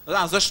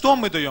 За что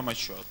мы даем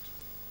отчет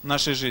в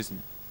нашей жизни?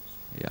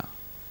 Yeah.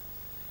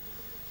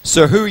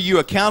 So who are you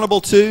accountable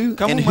to,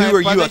 Кому and мы who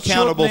are you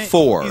accountable подотчетны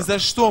for? и за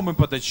что мы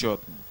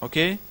подотчетны?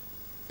 Окей?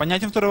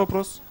 Понятен второй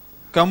вопрос?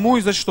 Кому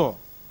и за что?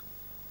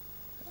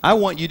 I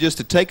want you just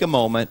to take a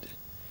moment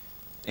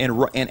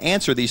and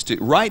answer these two.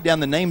 Write down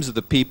the names of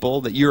the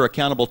people that you're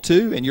accountable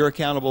to and you're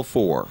accountable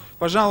for.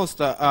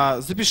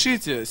 Пожалуйста,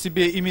 запишите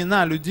себе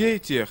имена людей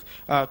тех,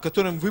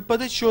 которым вы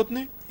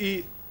подотчетны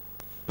и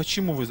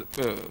почему вы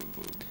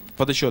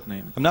подотчетны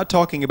им. I'm not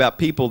talking about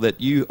people that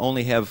you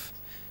only have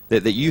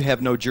that you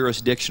have no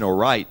jurisdictional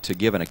right to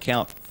give an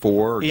account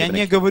for. Or Я give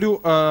не an говорю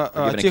о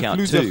give an тех account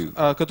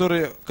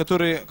людях,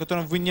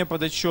 которым вы не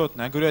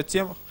подотчетны. Я говорю о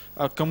тех,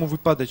 кому вы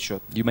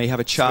подотчетны You may have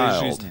a в своей child.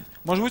 жизни.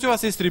 Может быть, у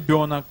вас есть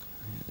ребенок,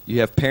 You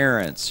have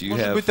parents. You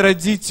может have быть,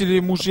 родители,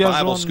 мужья,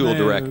 Bible school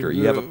director.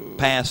 You have a жены,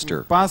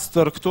 pastor.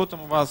 пастор, кто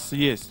там у вас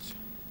есть.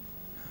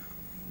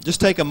 Just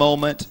take a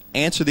moment,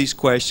 answer these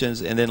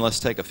questions, and then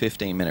let's take a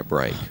 15-minute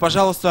break.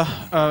 Пожалуйста,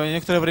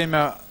 некоторое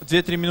время,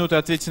 2-3 минуты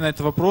ответьте на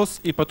этот вопрос,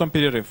 и потом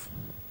перерыв.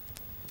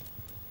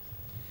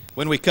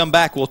 When we come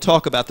back, we'll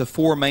talk about the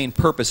four main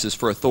purposes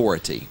for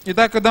authority.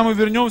 Итак, когда мы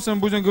вернемся,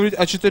 мы будем говорить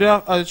о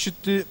четырех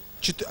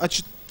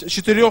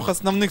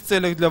основных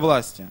целях для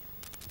власти.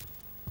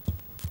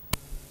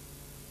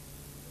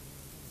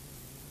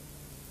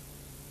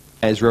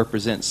 As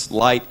represents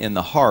light in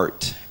the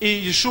heart. И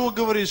Иешуа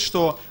говорит,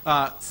 что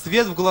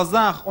свет в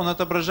глазах, он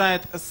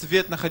отображает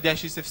свет,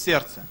 находящийся в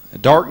сердце.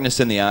 Darkness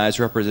in the eyes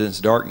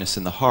represents darkness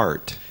in the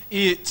heart.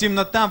 И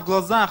темнота в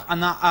глазах,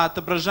 она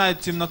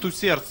отображает темноту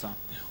сердца.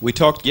 We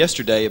talked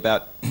yesterday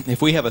about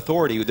if we have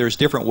authority, there's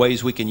different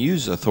ways we can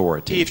use И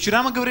authority.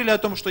 вчера мы говорили о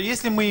том, что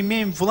если мы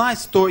имеем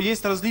власть, то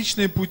есть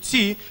различные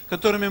пути,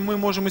 которыми мы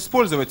можем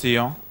использовать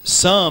ее.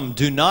 Some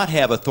do not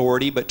have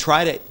authority, but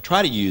try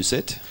to use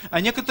it.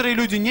 А некоторые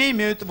люди не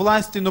имеют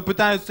власти, но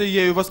пытаются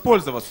ею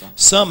воспользоваться.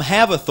 Some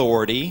have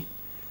authority,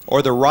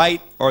 or the right,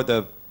 or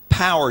the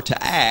power to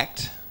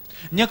act.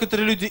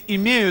 Некоторые люди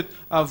имеют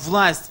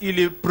власть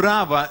или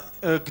право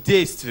к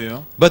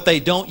действию, But they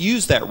don't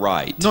use that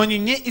right. но они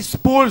не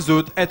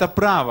используют это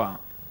право.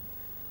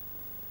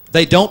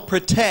 They don't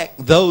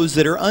protect those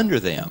that are under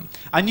them.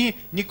 Они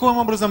никоим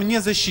образом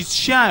не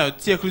защищают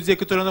тех людей,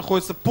 которые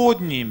находятся под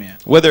ними.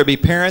 Whether it be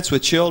parents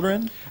with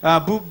children,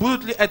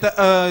 Будут ли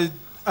это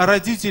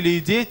родители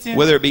и дети?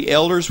 whether it be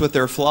elders with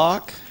their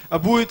flock,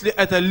 Будет ли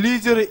это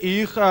лидеры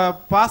и их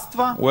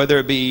паства? whether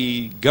it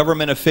be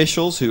government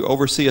officials who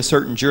oversee a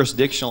certain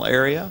jurisdictional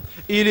area,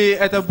 Или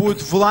это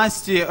будет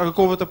власти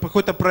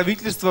какое-то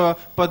правительство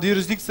под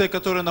юрисдикцией,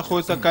 которое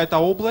находится какая-то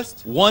область?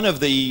 one of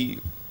the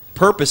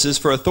purposes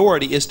for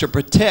authority is to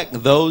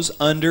protect those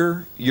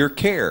under your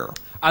care.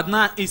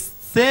 Одна из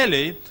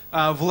целей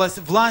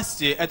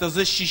власти – это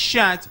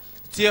защищать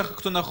тех,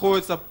 кто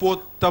находится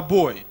под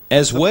тобой.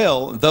 As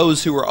well,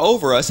 those who are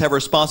over us have a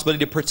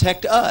responsibility to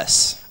protect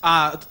us.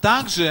 А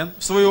также,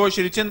 в свою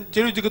очередь,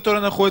 те люди,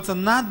 которые находятся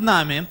над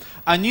нами,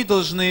 они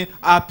должны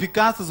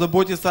опекаться,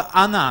 заботиться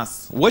о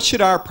нас. What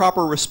should our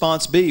proper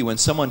response be when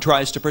someone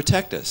tries to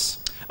protect us?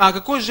 А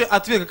какой же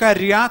ответ, какая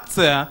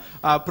реакция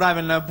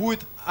правильная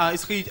будет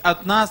исходить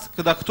от нас,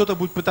 когда кто-то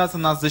будет пытаться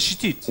нас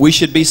защитить? We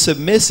should be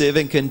submissive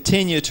and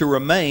continue to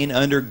remain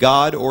under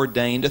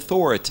God-ordained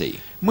authority.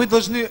 Мы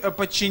должны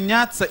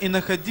подчиняться и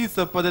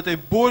находиться под этой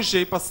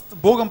Божьей,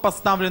 Богом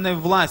поставленной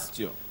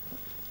властью.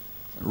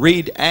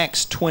 Read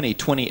Acts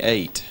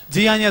 20:28.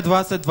 Деяния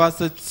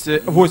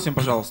 20:28,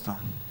 пожалуйста.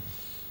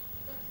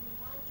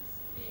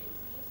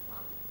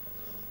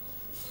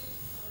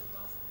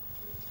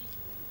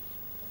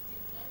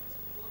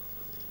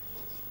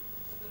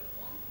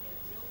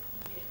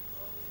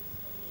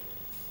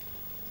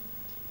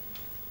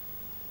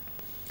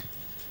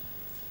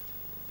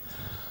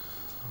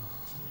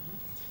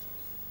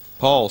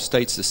 Paul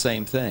states the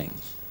same thing.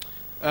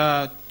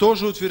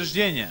 Тоже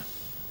утверждение.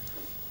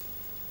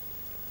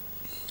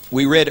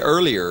 We read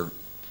earlier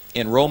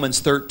in Romans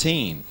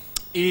 13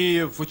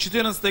 И в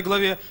 14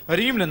 главе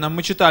Римлянам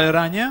мы читали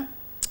ранее,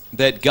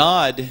 that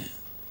God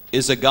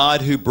is a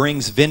God who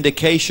brings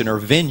vindication or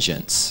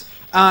vengeance.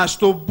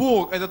 что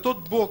Бог – это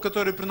тот Бог,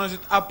 который приносит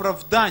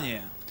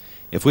оправдание.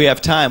 If we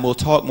have time, we'll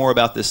talk more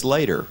about this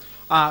later.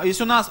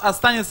 Если у нас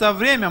останется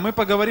время, мы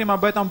поговорим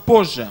об этом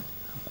позже.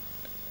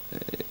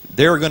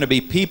 There are going to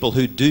be people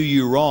who do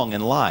you wrong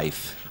in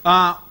life.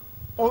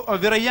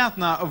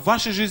 вероятно, в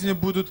вашей жизни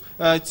будут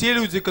те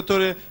люди,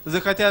 которые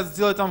захотят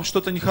сделать вам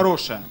что-то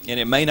нехорошее. And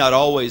it may not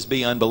always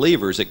be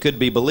unbelievers, it could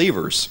be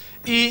believers.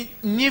 И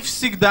не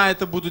всегда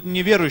это будут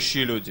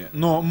неверующие люди,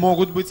 но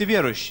могут быть и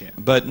верующие.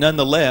 But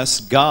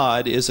nonetheless,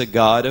 God is a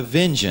God of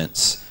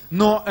vengeance.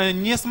 Но,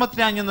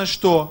 несмотря ни на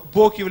что,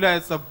 Бог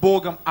является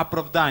Богом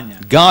оправдания.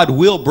 God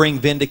will bring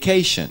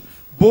vindication.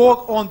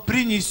 Бог, Он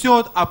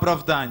принесет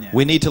оправдание.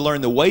 We need to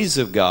learn the ways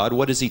of God.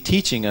 What is He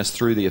teaching us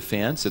through the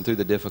offense and through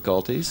the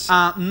difficulties?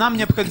 Нам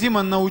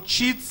необходимо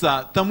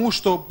научиться тому,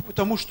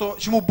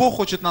 чему Бог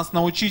хочет нас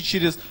научить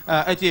через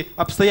эти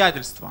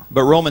обстоятельства.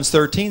 But Romans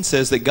 13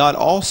 says that God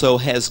also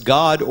has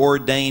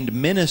God-ordained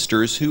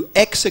ministers who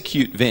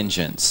execute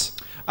vengeance.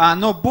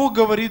 Но Бог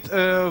говорит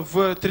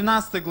в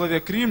 13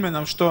 главе к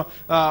Римлянам, что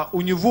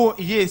у Него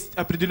есть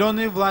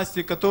определенные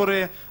власти,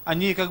 которые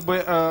они как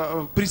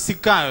бы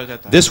пресекают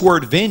это. This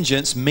word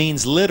vengeance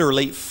means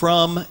literally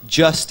from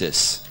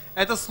justice.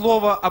 Это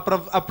слово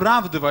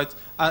оправдывать,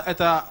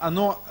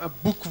 оно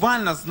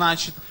буквально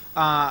значит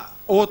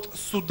от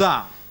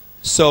суда.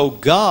 So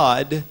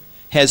God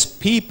has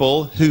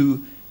people who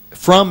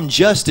from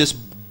justice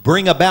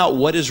bring about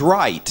what is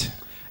right.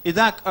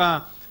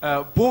 Итак,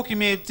 Бог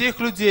имеет тех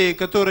людей,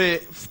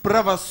 которые в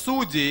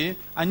правосудии,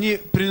 они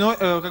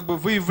как бы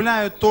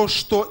выявляют то,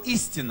 что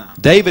истина.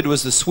 David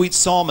was the sweet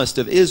psalmist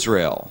of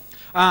Israel.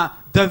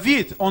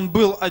 Давид, он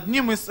был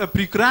одним из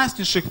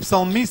прекраснейших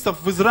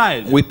псалмистов в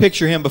Израиле. We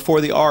picture him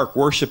before the ark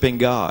worshiping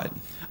God.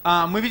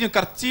 Мы видим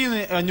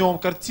картины о нем,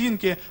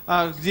 картинки,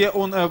 где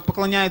он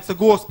поклоняется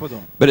Господу.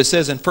 But it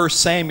says in 1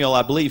 Samuel,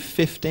 I believe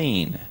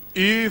 15.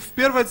 И в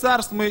Первое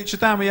царство мы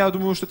читаем, я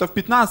думаю, что это в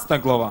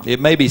 15 глава. It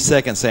may be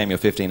 2 Samuel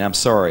 15. I'm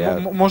sorry.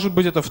 Может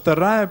быть, это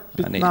вторая,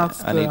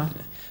 15.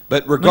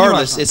 But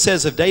regardless, it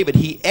says of David,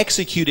 he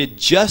executed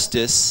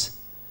justice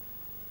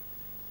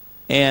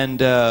and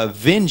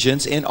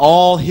vengeance in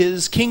all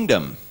his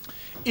kingdom.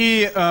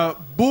 И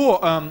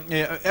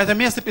это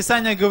место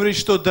Писания говорит,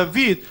 что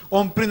Давид,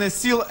 он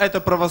приносил это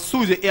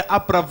правосудие и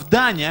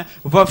оправдание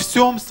во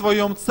всем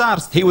своем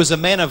царстве. He was a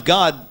man of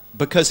God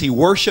because he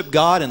worshiped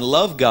God and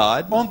loved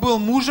God. Он был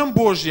мужем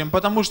Божьим,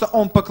 потому что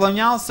он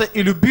поклонялся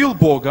и любил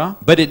Бога.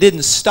 But it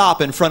didn't stop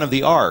in front of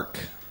the ark.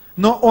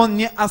 Но он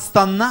не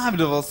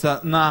останавливался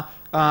на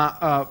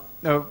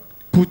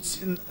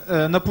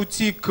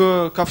пути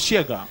к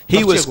ковчегу.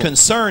 He was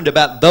concerned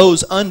about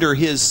those under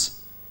his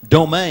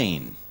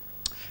domain.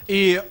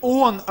 И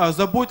он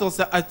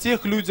заботился о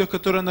тех людях,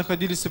 которые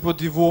находились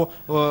под его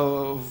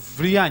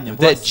влиянием.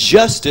 That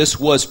justice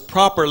was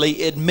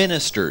properly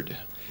administered.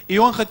 И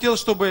он хотел,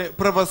 чтобы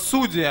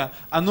правосудие,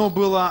 оно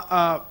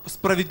было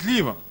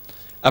справедливым.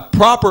 A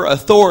proper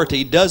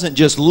authority doesn't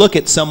just look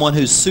at someone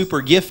who's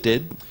super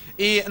gifted.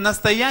 И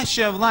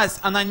настоящая власть,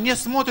 она не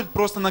смотрит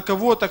просто на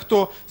кого-то,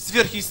 кто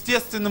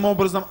сверхъестественным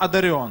образом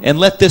одарен. And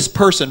let this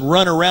person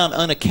run around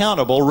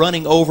unaccountable,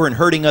 running over and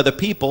hurting other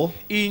people.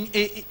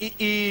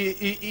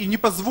 И не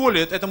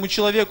позволит этому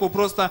человеку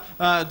просто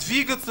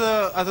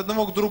двигаться от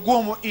одного к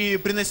другому и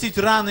приносить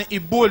раны и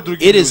боль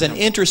другим It is an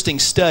людям. interesting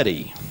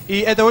study. И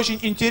это очень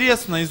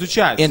интересно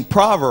изучать. In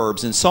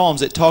Proverbs and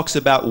Psalms it talks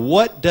about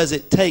what does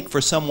it take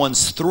for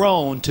someone's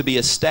throne to be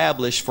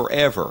established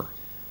forever.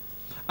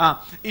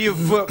 И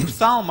в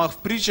псалмах, в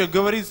притчах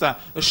говорится,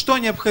 что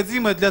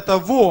необходимо для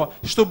того,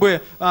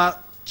 чтобы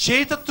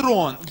чей-то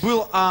трон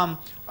был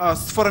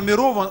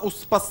сформирован,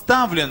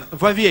 поставлен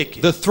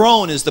вовеки. The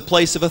throne is the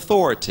place of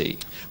authority.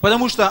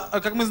 Потому что,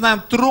 как мы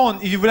знаем,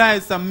 трон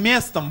является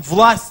местом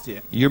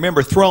власти. You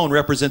remember throne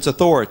represents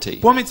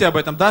authority. Помните об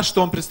этом, да,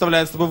 что он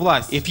представляет собой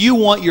власть? If you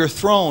want your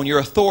throne, your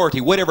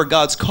authority, whatever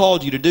God's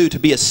called you to do, to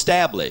be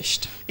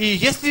established. И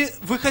если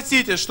вы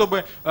хотите,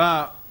 чтобы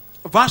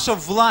ваша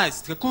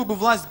власть, какую бы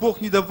власть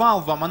Бог ни давал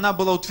вам, она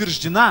была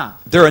утверждена.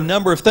 There are a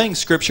number of things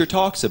Scripture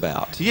talks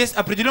about. Есть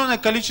определенное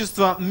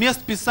количество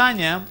мест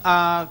Писания,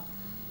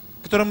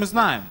 которые мы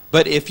знаем.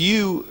 But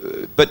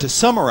to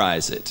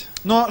summarize it,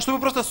 Но чтобы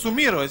просто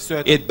суммировать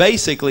все это, it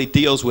basically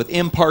deals with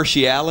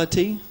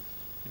impartiality,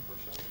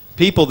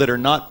 people that are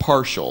not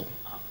partial.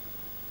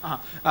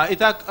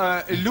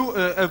 Итак,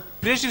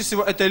 прежде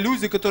всего, это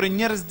люди, которые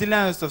не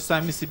разделяются в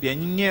сами себе,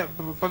 они не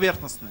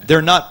поверхностные.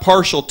 They're not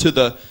partial to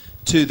the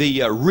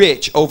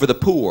rich over the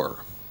poor.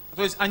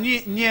 То есть они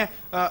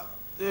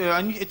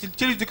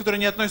те люди, которые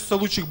не относятся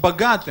лучше к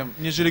богатым,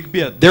 нежели к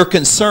бедным. They're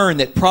concerned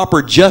that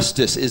proper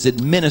justice is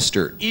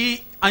administered.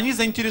 И они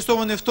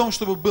заинтересованы в том,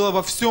 чтобы было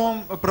во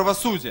всем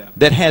правосудие.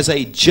 That has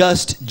a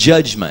just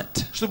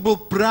judgment. Чтобы был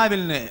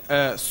правильный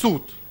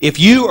суд. If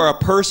you are a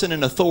person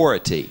in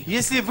authority,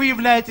 если вы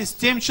являетесь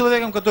тем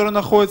человеком, который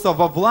находится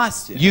во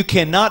власти, you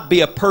cannot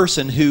be a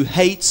person who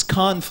hates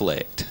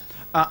conflict.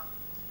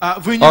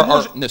 Вы не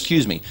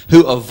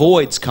who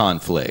avoids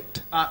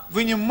conflict.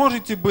 Вы не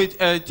можете быть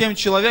тем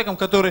человеком,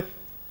 который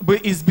бы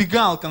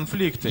избегал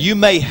конфликта. You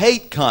may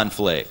hate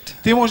conflict.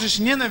 Ты можешь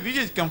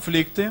ненавидеть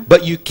конфликты,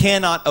 but you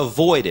cannot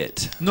avoid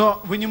it.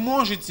 Но вы не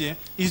можете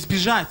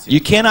избежать их. You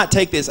cannot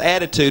take this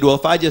attitude, well,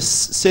 if I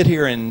just sit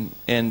here and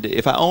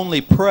if I only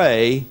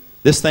pray,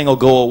 this thing will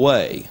go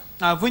away.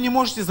 вы не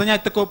можете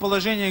занять такое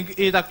положение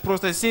и так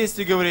просто сесть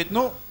и говорить,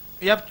 ну,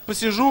 я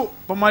посижу,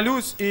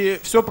 помолюсь, и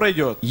все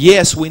пройдет.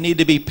 Yes, we need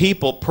to be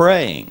people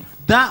praying.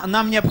 Да,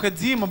 нам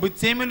необходимо быть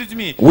теми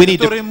людьми, We need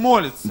которые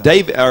молятся.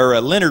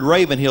 Leonard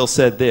Ravenhill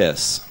said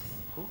this.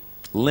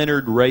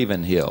 Leonard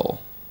Ravenhill.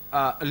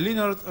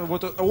 Линард,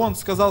 вот он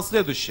сказал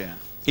следующее.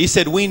 He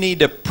said we need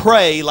to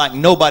pray like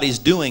nobody's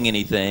doing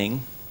anything.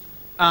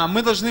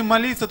 Мы должны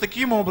молиться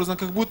таким образом,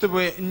 как будто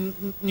бы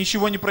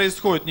ничего не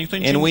происходит, никто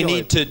ничего And we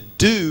не need делает. to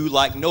do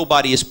like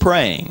nobody is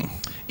praying.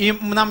 И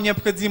нам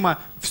необходимо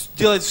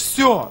делать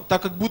все,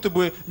 так как будто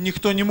бы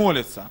никто не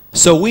молится.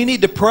 So we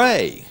need to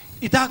pray.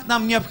 Итак,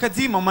 нам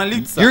необходимо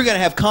молиться. You're going to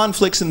have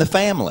conflicts in the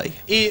family.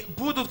 И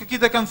будут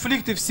какие-то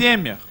конфликты в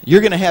семьях.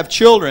 You're going to have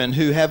children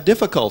who have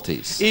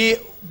difficulties. И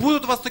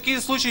будут у вас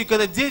такие случаи,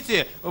 когда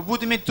дети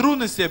будут иметь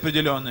трудности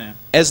определенные.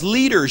 As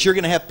leaders, you're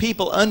going to have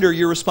people under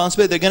your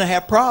responsibility. They're going to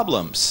have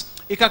problems.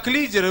 И как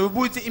лидеры вы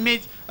будете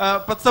иметь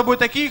под собой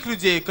таких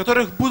людей, у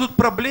которых будут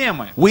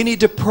проблемы. We need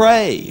to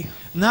pray.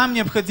 Нам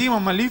необходимо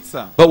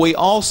молиться. But we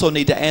also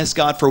need to ask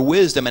God for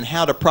wisdom and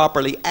how to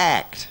properly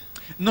act.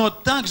 Но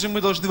также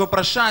мы должны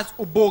вопрошать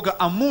у Бога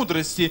о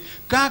мудрости,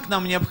 как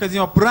нам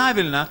необходимо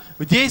правильно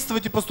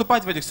действовать и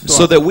поступать в этих So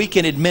ситуациях. that we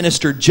can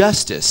administer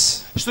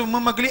justice. Чтобы мы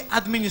могли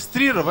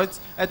администрировать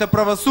это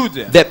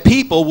правосудие. That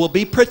people will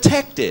be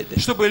protected.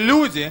 Чтобы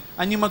люди,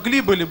 они могли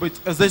были быть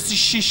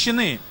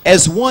защищены.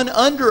 As one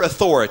under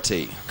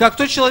authority. Как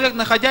тот человек,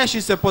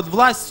 находящийся под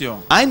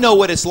властью. I know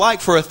what it's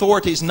like for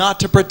authorities not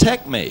to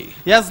protect me.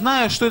 Я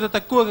знаю, что это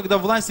такое, когда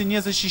власти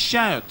не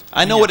защищают.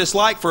 I know what it's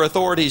like for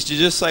authorities to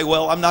just say,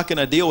 well, I'm not going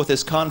to deal with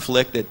this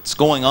conflict that's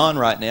going on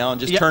right now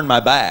and just turn my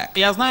back.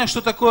 Я знаю,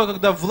 что такое,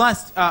 когда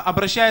власть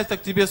обращается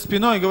к тебе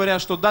спиной, говоря,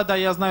 что да,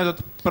 я знаю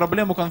эту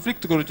проблему,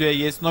 конфликт, который у тебя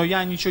есть, но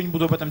я ничего не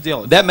буду об этом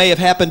делать. That may have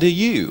happened to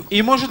you.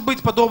 И может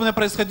быть подобное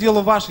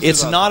происходило в вашей It's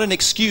ситуации. not an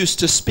excuse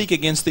to speak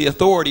against the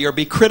authority or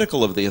be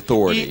critical of the И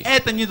authority.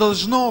 это не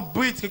должно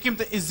быть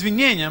каким-то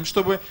извинением,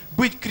 чтобы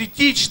быть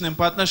критичным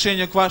по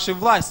отношению к вашей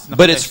власти.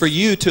 But it's for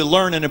you to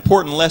learn an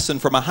important lesson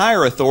from a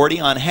higher authority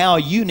on how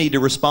you need to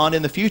respond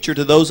in the future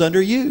to those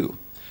under you.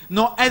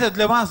 Но это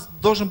для вас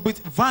должен быть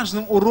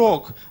важным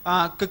урок,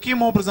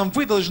 каким образом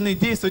вы должны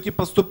действовать и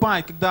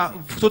поступать, когда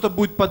кто-то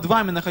будет под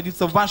вами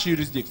находиться в вашей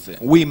юрисдикции.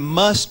 We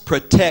must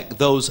protect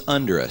those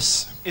under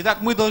us. Итак,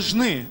 мы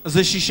должны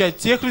защищать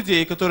тех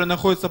людей, которые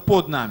находятся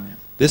под нами.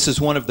 This is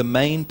one of the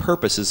main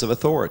purposes of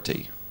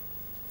authority.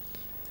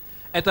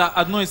 Это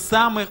одно из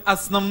самых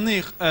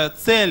основных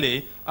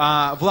целей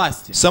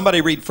власти.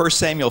 Somebody read 1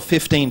 Samuel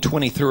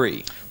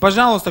 15:23.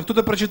 Пожалуйста,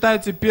 кто-то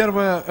прочитайте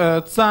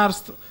 1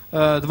 Царств,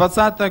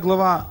 20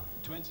 глава,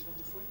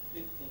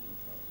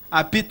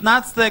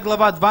 15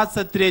 глава,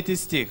 23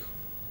 стих.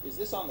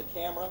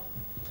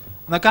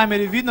 На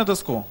камере видно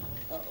доску?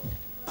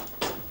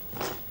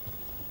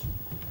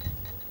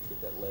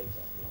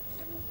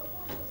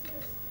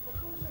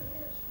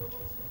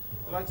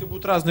 Давайте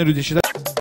будут разные люди читать.